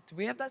 Do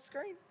we have that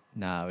screen?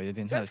 No, we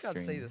didn't You have guys a can't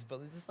screen. see this, but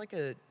there's just like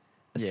a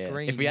Yeah,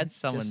 screen. if we had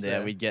someone just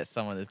there, we'd get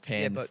someone to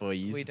pan yeah, but for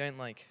you. we don't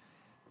like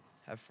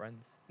have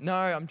friends. No,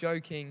 I'm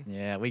joking.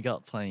 Yeah, we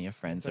got plenty of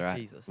friends, But alright?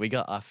 Jesus. We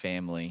got our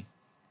family.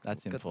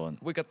 That's Got-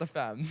 important. We got the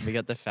fam. We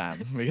got the fam.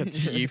 We got the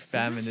Yeah. youth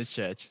fam and the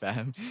church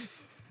fam.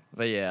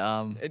 But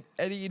yeah,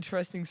 Any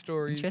interesting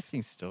stories?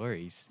 interesting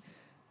stories.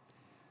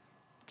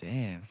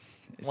 Damn.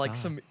 it's like hard.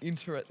 some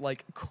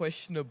like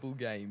questionable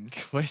games.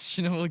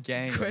 questionable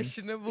games.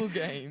 Questionable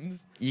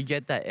games. You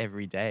get that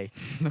every day.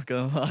 Not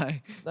gonna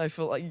lie. I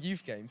feel like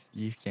youth games.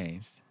 Youth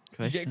games.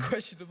 You get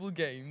questionable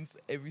games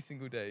every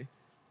single day.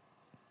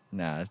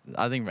 Nah,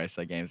 I think most of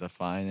the games are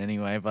fine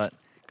anyway. But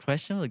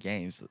questionable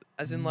games.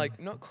 As in, like,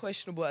 not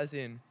questionable as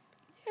in,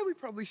 yeah, we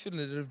probably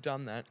shouldn't have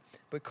done that.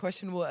 But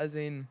questionable as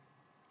in,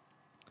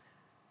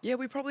 yeah,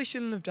 we probably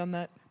shouldn't have done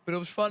that. But it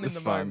was fun It's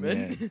in the fun,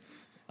 moment.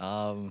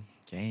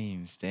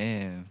 Games.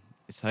 Damn.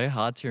 It's so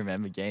hard to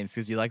remember games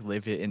because you like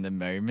live it in the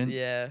moment.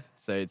 Yeah.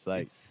 So it's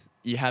like it's-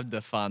 you have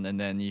the fun and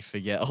then you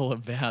forget all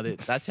about it.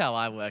 That's how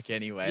I work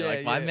anyway. Yeah,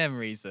 Like my yeah.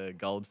 memories are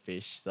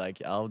goldfish.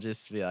 Like I'll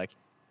just be like,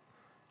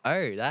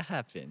 oh, that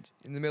happened.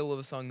 in the middle of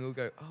a song, you'll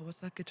go, oh, what's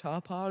that guitar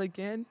part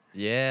again?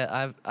 Yeah,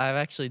 I've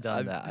actually done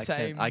I've- that.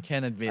 same. I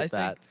can admit I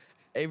that. think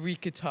every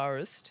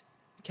guitarist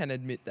can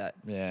admit that,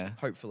 Yeah.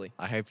 hopefully.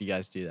 I hope you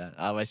guys do that.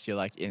 Otherwise you're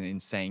like an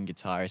insane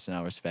guitarist and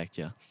I'll respect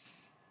you.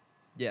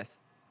 Yes.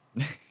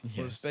 Yes.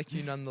 We'll respect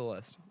you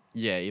nonetheless.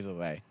 Yeah, either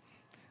way.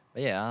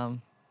 But yeah,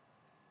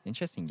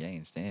 interesting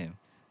games, damn.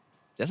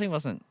 Definitely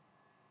wasn't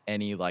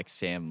any like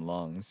Sam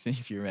Longs,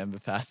 if you remember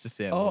Pastor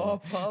Sam Oh, Long.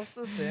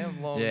 Pastor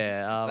Sam Long.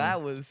 Yeah,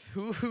 that was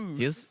whoo.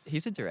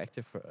 he's a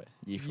director for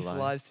Youth Youth Alive.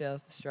 Alive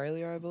South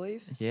Australia, I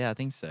believe. Yeah, I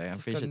think so. I'm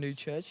Just pretty got a sure. new it's-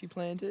 church he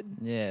planted.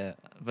 Yeah,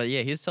 but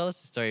yeah, he's told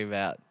us a story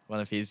about one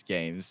of his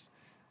games.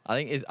 I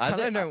think it's. I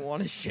don't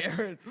want to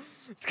share it.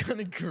 It's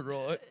kind of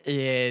gross.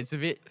 Yeah, it's a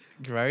bit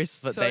gross,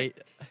 but So, they.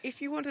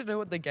 If you want to know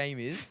what the game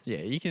is, Yeah,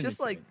 you can just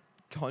like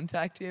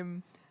contact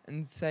him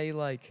and say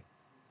like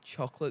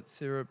chocolate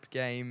syrup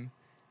game,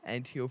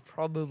 and he'll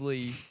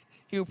probably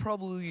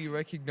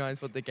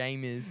recognize what the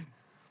game is.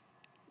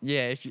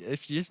 Yeah, if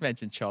you just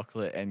mention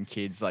chocolate and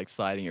kids like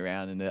sliding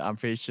around in it, I'm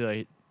pretty sure.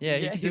 He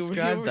can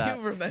describe that.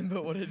 He'll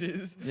remember what it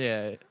is.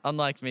 Yeah,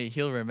 unlike me,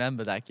 he'll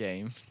remember that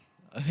game.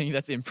 I think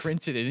that's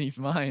imprinted in his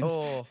mind.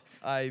 Oh,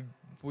 I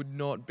would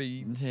not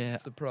be Yeah. I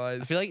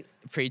surprised. feel like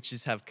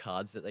preachers have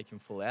cards that they can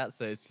pull out,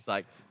 so it's just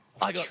like,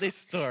 I got this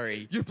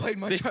story. You played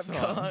my This trap one.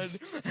 card,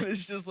 and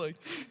it's just like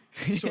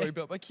story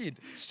about my kid,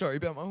 story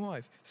about my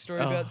wife, story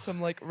Oh. about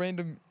some like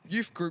random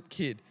youth group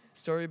kid,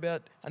 story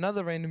about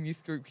another random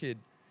youth group kid.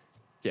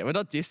 Yeah, we're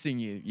not dissing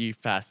you,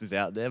 youth pastors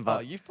out there, Oh,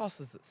 but youth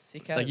pastors are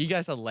sick like you as.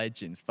 guys are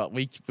legends. But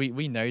we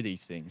know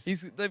these things.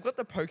 They've got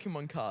the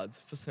Pokemon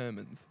cards for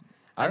sermons.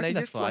 I And they reckon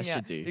that's just what I bling out.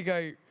 should do. They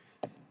go,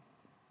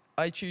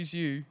 I choose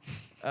you.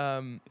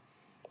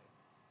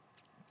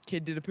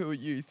 Kid did a poo at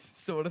youth,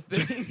 sort of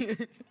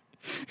thing.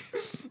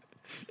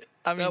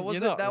 I mean, that you're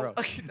wasn't not that, wrong.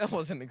 that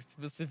wasn't a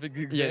specific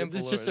Yeah, example.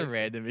 it's or just a anything.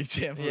 random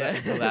example Yeah.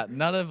 of that.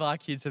 None of our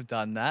kids have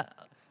done that.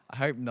 I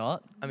hope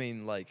not. I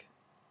mean, like,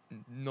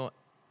 not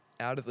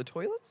out of the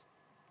toilets.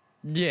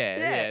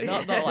 Yeah,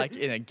 Yeah. not like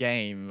in a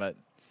game, but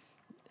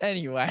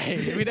anyway,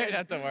 we don't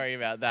have to worry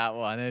about that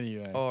one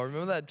anyway. Oh,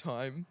 remember that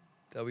time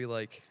that we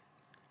like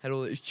had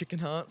all those chicken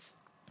hearts?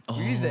 Oh,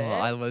 were you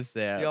there? I was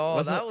there.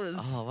 Yo, that it- was-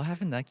 Oh, what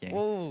happened in that game?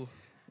 Oh,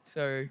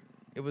 so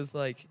it was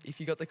like if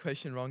you got the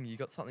question wrong, you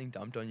got something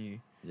dumped on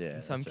you. Yeah,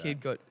 And some that's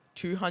kid right. got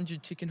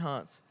 200 chicken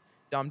hearts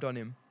dumped on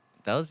him.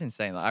 That was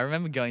insane. Like, I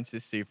remember going to the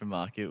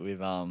supermarket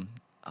with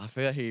I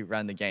forgot who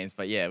ran the games,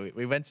 but yeah,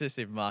 we went to the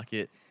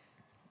supermarket,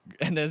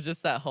 and there's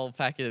just that whole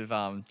packet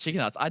of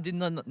chicken hearts. I did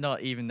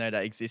not even know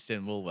that existed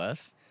in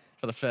Woolworths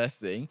for the first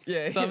thing.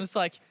 Yeah. So I'm just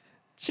like,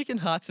 chicken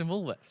hearts in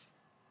Woolworths.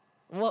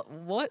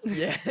 What?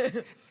 Yeah.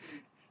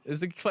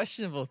 It's a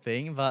questionable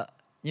thing, but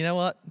you know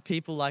what?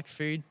 People like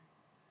food.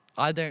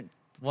 I don't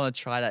want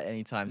to try that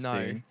anytime No.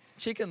 soon.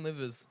 Chicken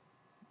livers,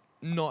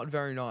 not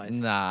very nice.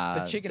 Nah.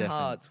 But chicken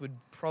definitely. hearts would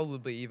probably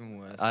be even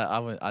worse. I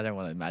don't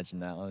want to imagine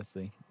that,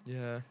 honestly.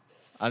 yeah.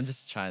 I'm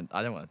just trying.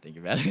 I don't want to think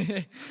about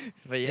it.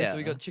 But yeah. Yeah. So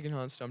we got chicken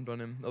hearts dumped on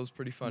him. That was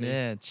pretty funny.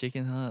 Yeah,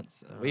 chicken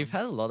hearts. We've Um,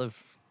 had a lot of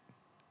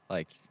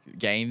like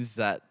games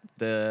that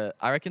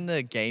I reckon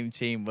the game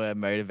team were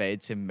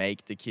motivated to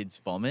make the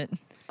kids vomit.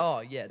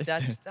 Oh yeah.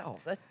 That's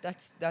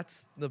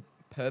the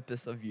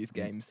purpose of youth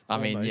games. I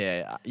mean, almost.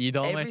 yeah, you'd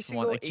Every almost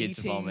want single a kid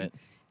to vomit.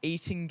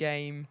 eating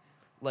game,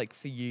 like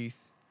for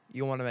youth,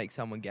 you want to make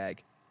someone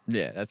gag.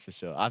 Yeah, that's for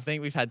sure. I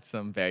think we've had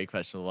some very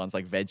questionable ones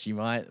like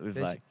Vegemite with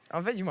like.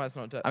 Vegemite's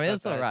not. I mean, that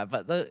it's all bad.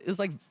 right, but it was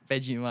like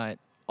Vegemite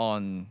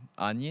on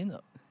onion.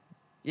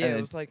 Yeah, And it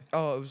then- was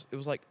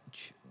like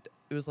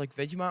it was like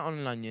Vegemite on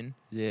an onion.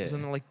 Yeah.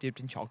 Wasn't it like dipped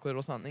in chocolate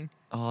or something?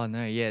 Oh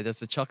no, yeah, there's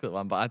the chocolate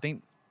one, but I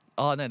think.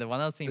 Oh no, the one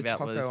I was thinking The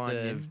about was choco the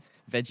onion.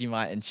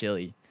 Vegemite and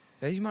chili.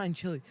 Vegemite and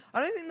chili. I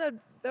don't think that.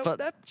 But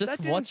that just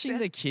that didn't watching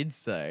sound- the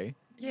kids though.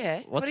 Yeah,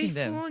 but watching he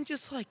them. full on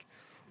just like.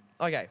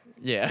 Okay.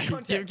 Yeah,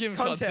 Context. give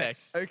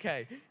context.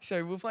 Okay,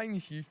 so we're playing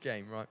this youth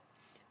game, right?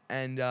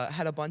 And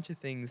had a bunch of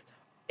things.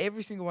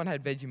 Every single one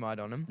had Vegemite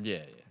on them.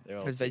 Yeah, they're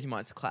all. Because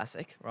Vegemite's a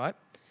classic, right?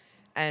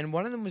 And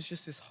one of them was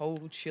just this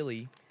whole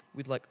chili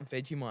with like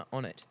Vegemite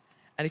on it.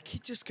 And a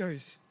kid just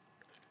goes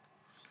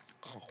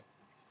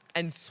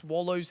and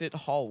swallows it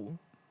whole.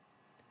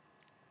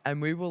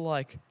 And we were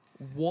like,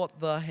 what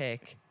the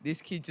heck?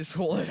 This kid just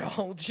swallowed a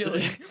whole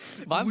chili.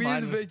 My with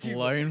mind was Vegemite.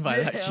 blown by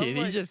that Yeah, kid. I'm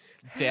He like, just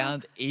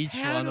downed each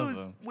how one does of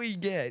them. we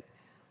get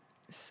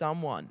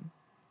someone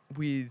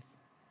with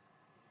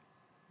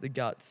the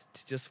guts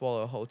to just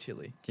swallow a whole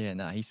chili? Yeah,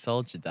 no, he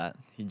soldiered that.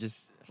 He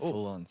just Oh.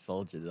 full on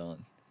soldiered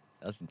on.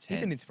 That was intense.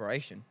 He's an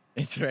inspiration.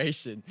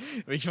 Inspiration.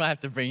 We might have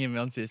to bring him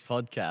onto this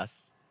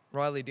podcast.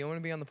 Riley, do you want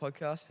to be on the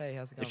podcast? Hey,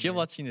 how's it going? If you're man?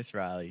 watching this,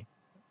 Riley,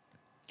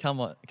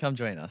 come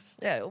join us.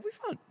 Yeah, it'll be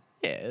fun.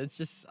 Yeah, it's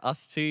just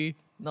us two,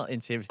 not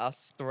intimidating.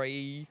 Us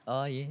three.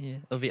 Oh yeah.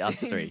 It'll be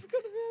us You three.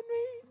 forgot about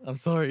me. I'm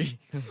sorry.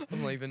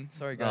 I'm leaving.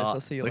 Sorry, guys. Oh, I'll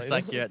see you looks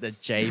later. like you're at the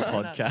J No,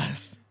 no, no.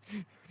 podcast.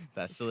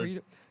 That's still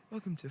Freedom.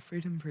 Welcome to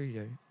Freedom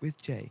Burrito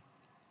with Jay.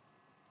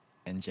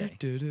 and J.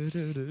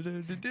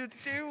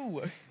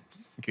 Do-do-do-do-do-do-do.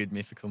 Good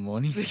mythical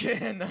morning.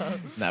 Yeah, no.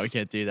 No, we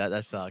can't do that.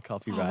 That's Oh,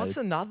 copyrighted. what's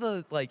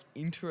another like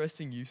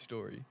interesting youth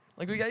story?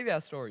 Like we gave you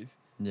our stories,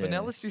 yeah, but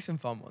now let's do some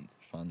fun ones.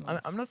 fun I'm,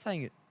 ones. I'm not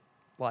saying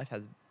life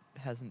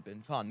hasn't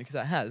been fun because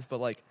it has, but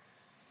like,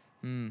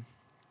 I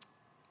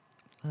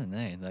don't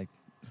know. Like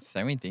so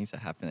many things that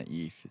happen at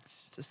youth.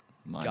 It's just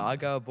mind-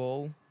 Gaga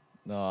Ball.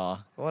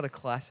 Oh, What a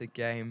classic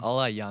game. all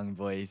our young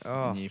boys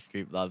Oh. in youth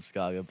group love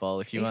Gaga Ball.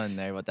 If you want If-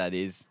 to know what that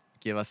is,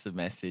 give us a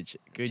message.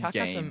 Good Chuck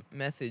game. us a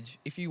message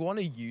if you want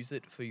to use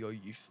it for your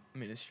youth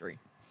ministry.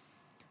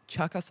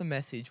 Chuck us a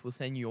message. We'll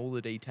send you all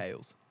the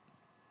details.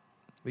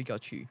 We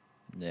got you.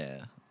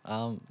 Yeah.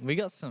 We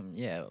got some.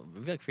 Yeah,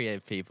 we've got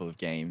creative people with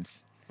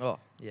games. Oh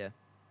yeah.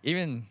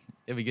 Even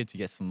it'd be good to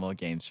get some more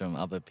games from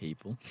other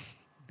people.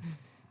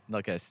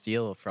 Not gonna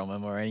steal from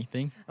them or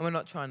anything. And we're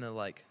not trying to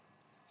like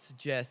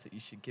suggest that you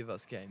should give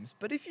us games,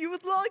 but if you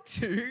would like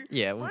to,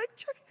 Yeah, well, like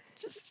chuck,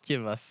 just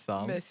give us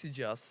some. message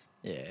us.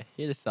 Yeah,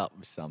 hit us up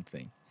with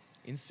something.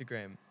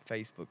 Instagram,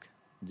 Facebook,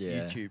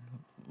 Yeah, YouTube,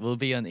 we'll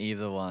be on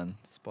either one.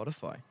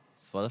 Spotify.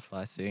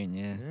 Spotify soon.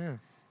 Yeah, Yeah.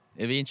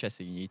 it'll be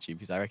interesting on YouTube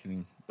because I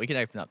reckon we can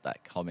open up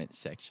that comment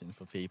section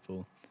for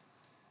people.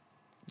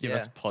 Give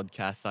us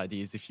podcast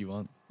ideas if you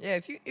want.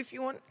 Yeah, if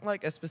you want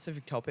like a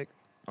specific topic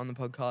on the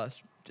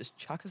podcast, just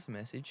chuck us a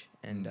message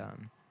and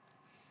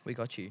we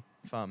got you.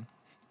 Fun.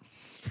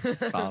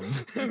 Fun.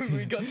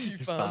 We got you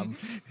fun.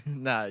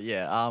 No,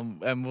 yeah.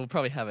 And we'll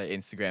probably have an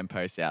Instagram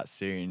post out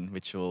soon,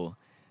 which will,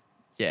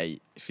 yeah.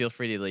 Feel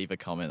free to leave a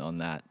comment on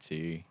that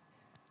too.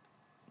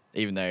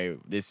 even though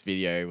this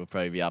video will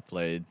probably be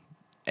uploaded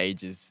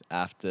ages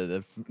after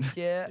the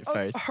Yeah, the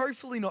post.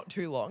 hopefully not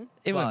too long.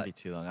 It wouldn't but be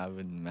too long, I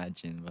wouldn't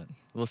imagine, but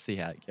we'll see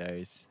how it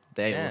goes.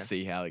 They Yeah. will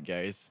see how it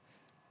goes.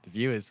 The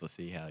viewers will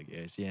see how it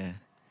goes. Yeah.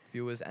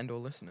 viewers and or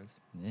listeners.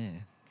 Yeah,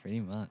 pretty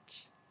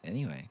much.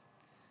 Anyway,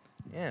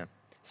 Yeah.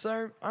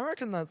 So I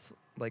reckon that's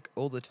like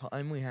all the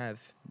time we have.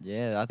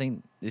 yeah, I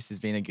think this has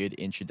been a good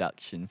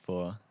introduction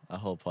for a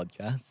whole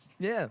podcast.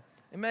 Yeah.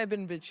 It may have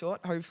been a bit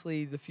short.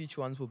 Hopefully the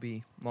future ones will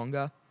be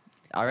longer.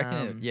 I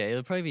reckon, Um, yeah,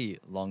 it'll probably be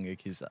longer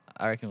because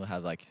I reckon we'll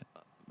have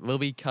we'll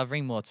be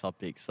covering more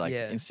topics,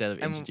 Yeah. instead of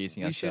And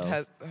introducing we ourselves. should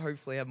have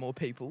hopefully have more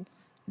people,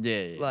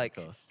 yeah, yeah, like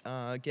of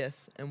course.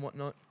 guests and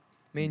whatnot.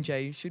 Me and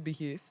Jay should be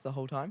here for the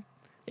whole time.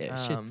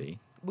 Yeah, it should be.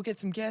 We'll get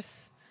some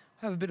guests,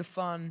 have a bit of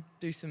fun,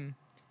 do some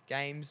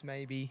games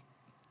maybe.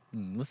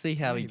 We'll see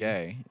how we Maybe.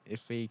 go.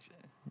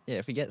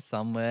 If we get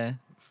somewhere,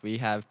 if we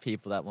have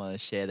people that want to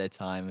share their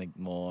time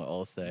more,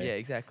 also. Yeah,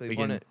 exactly. we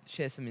Want to can-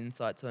 share some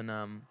insights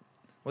on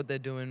what they're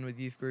doing with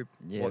youth group,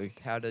 Yeah,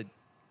 how to,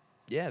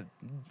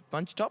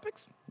 bunch of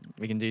topics.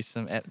 We can do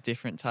some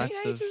different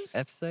types Teenagers, of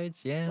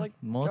episodes. Yeah, like,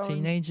 more go and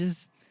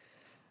teenagers.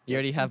 You get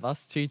already some- have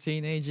us 2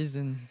 teenagers,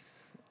 and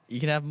you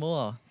can have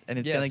more, and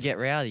it's gonna Yes. get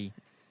rowdy.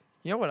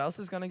 You know what else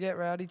is gonna get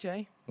rowdy,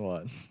 Jay?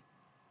 What?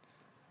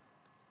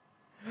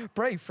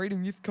 Brave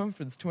Freedom Youth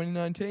Conference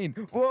 2019.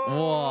 Whoa!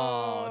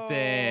 Whoa,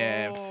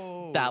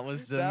 damn. That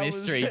was the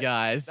mystery,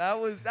 guys. That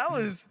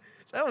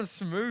was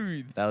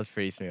smooth. That was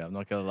pretty smooth, I'm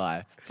not gonna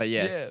lie. But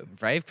yes, Yeah.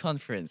 Brave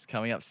Conference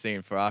coming up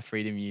soon for our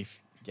Freedom Youth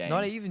game.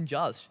 Not even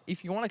just.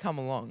 If you want to come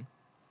along,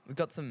 we've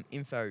got some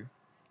info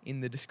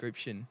in the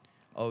description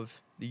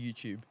of the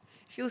YouTube.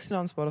 If you listen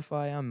on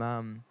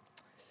Spotify,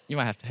 You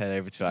might have to head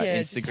over to our Yeah,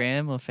 just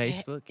Instagram or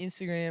Facebook.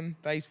 Instagram,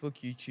 Facebook,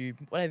 YouTube,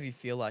 whatever you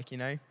feel like,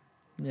 Yeah,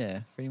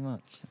 pretty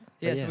much.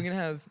 Yeah, But so we're gonna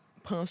have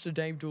Pastor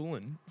Dave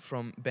Doolan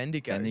from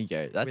Bendigo.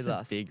 Bendigo. That's with a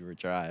us. big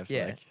drive.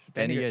 Yeah, Like,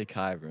 Bendigo- Bendigo to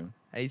Kyabram.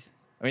 He's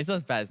I mean, it's not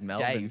as bad as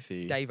Melbourne Dave,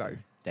 to Davo.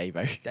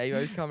 Davo.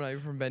 Davo's coming over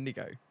from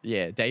Bendigo.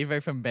 Yeah,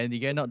 Davo from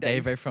Bendigo, not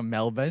Dave- Davo from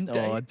Melbourne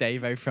or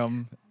Davo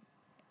from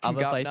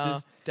other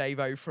places.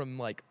 Davo from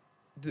Wagga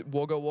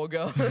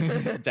Wagga.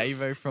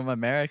 Davo from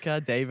America,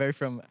 Davo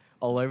from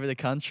all over the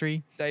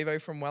country.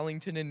 Davo from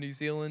Wellington in New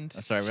Zealand.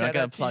 Oh, sorry, we're not Shout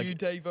gonna out plug- to you,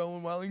 Davo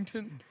in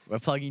Wellington. We're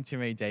plugging too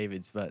many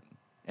Davids, but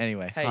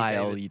anyway, Hey, hi,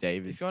 David. all you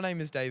Davids. If your name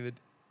is David,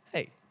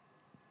 hey,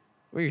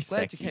 We glad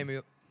respect you came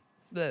in.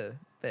 There,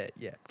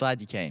 yeah.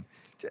 Glad you came.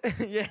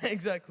 Yeah,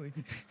 exactly.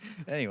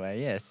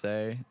 Anyway, yeah,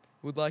 so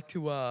Would like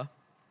to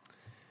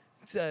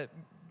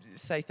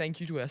say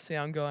thank you to our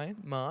sound guy,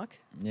 Mark.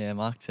 yeah,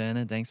 Mark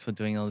Turner, thanks for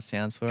doing all the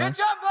sounds for us.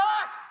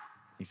 Mark!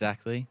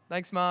 Exactly.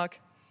 Thanks, Mark.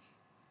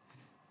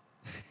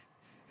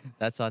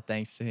 That's our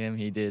thanks to him.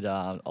 He did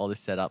all the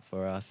setup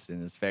for us,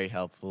 and it's very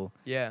helpful.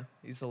 Yeah,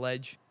 he's the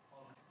ledge.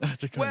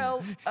 That's okay.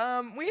 Well,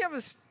 we have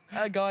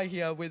a guy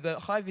here with a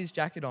high-vis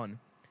jacket on.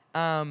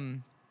 Yeah,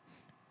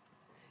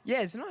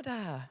 it's not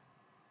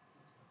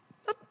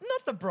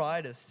the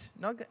brightest.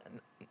 Not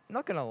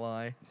gonna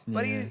lie,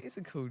 but Yeah. he's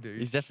a cool dude.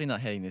 he's definitely not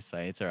heading this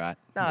way. It's all right.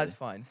 No, it's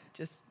fine.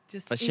 Just.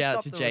 But he shout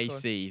out to stopped the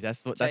record. JC.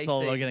 That's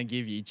all we're JC. gonna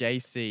give you,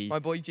 JC. My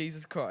boy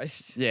Jesus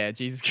Christ. Yeah,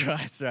 Jesus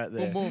Christ, right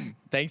there. Boom, boom.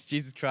 Thanks,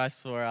 Jesus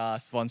Christ, for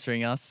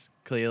sponsoring us.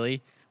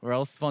 Clearly, we're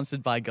all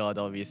sponsored by God,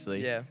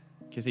 obviously. Yeah.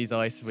 Because He's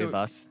always So, with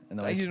us and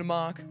Thank always. you to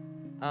Mark.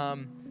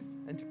 And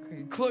to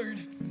conclude,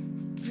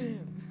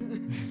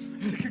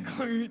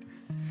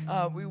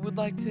 we would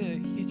like to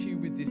hit you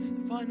with this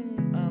final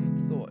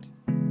thought.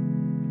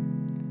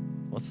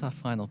 What's our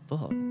final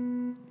thought?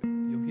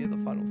 You'll hear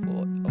the final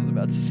thought. I was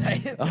about to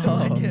say it. but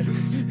Oh. like, yeah.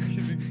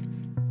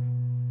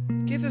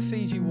 Give a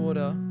Fiji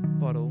water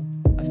bottle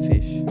a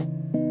fish,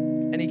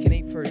 and he can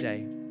eat for a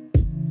day.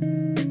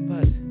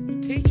 But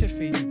teach a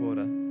Fiji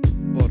water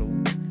bottle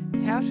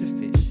how to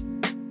fish,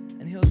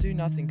 and he'll do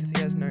nothing because he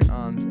has no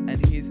arms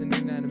and he's an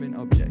inanimate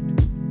object.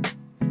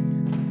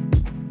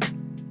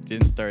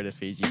 Didn't throw the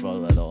Fiji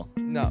bottle at all.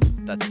 No.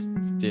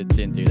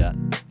 Didn't do that.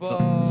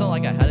 It's not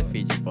like I had a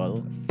Fiji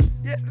bottle.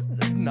 Yeah.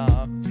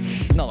 Nah.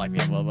 Not like we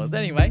have bottles.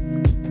 Anyway,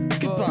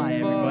 goodbye,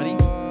 everybody.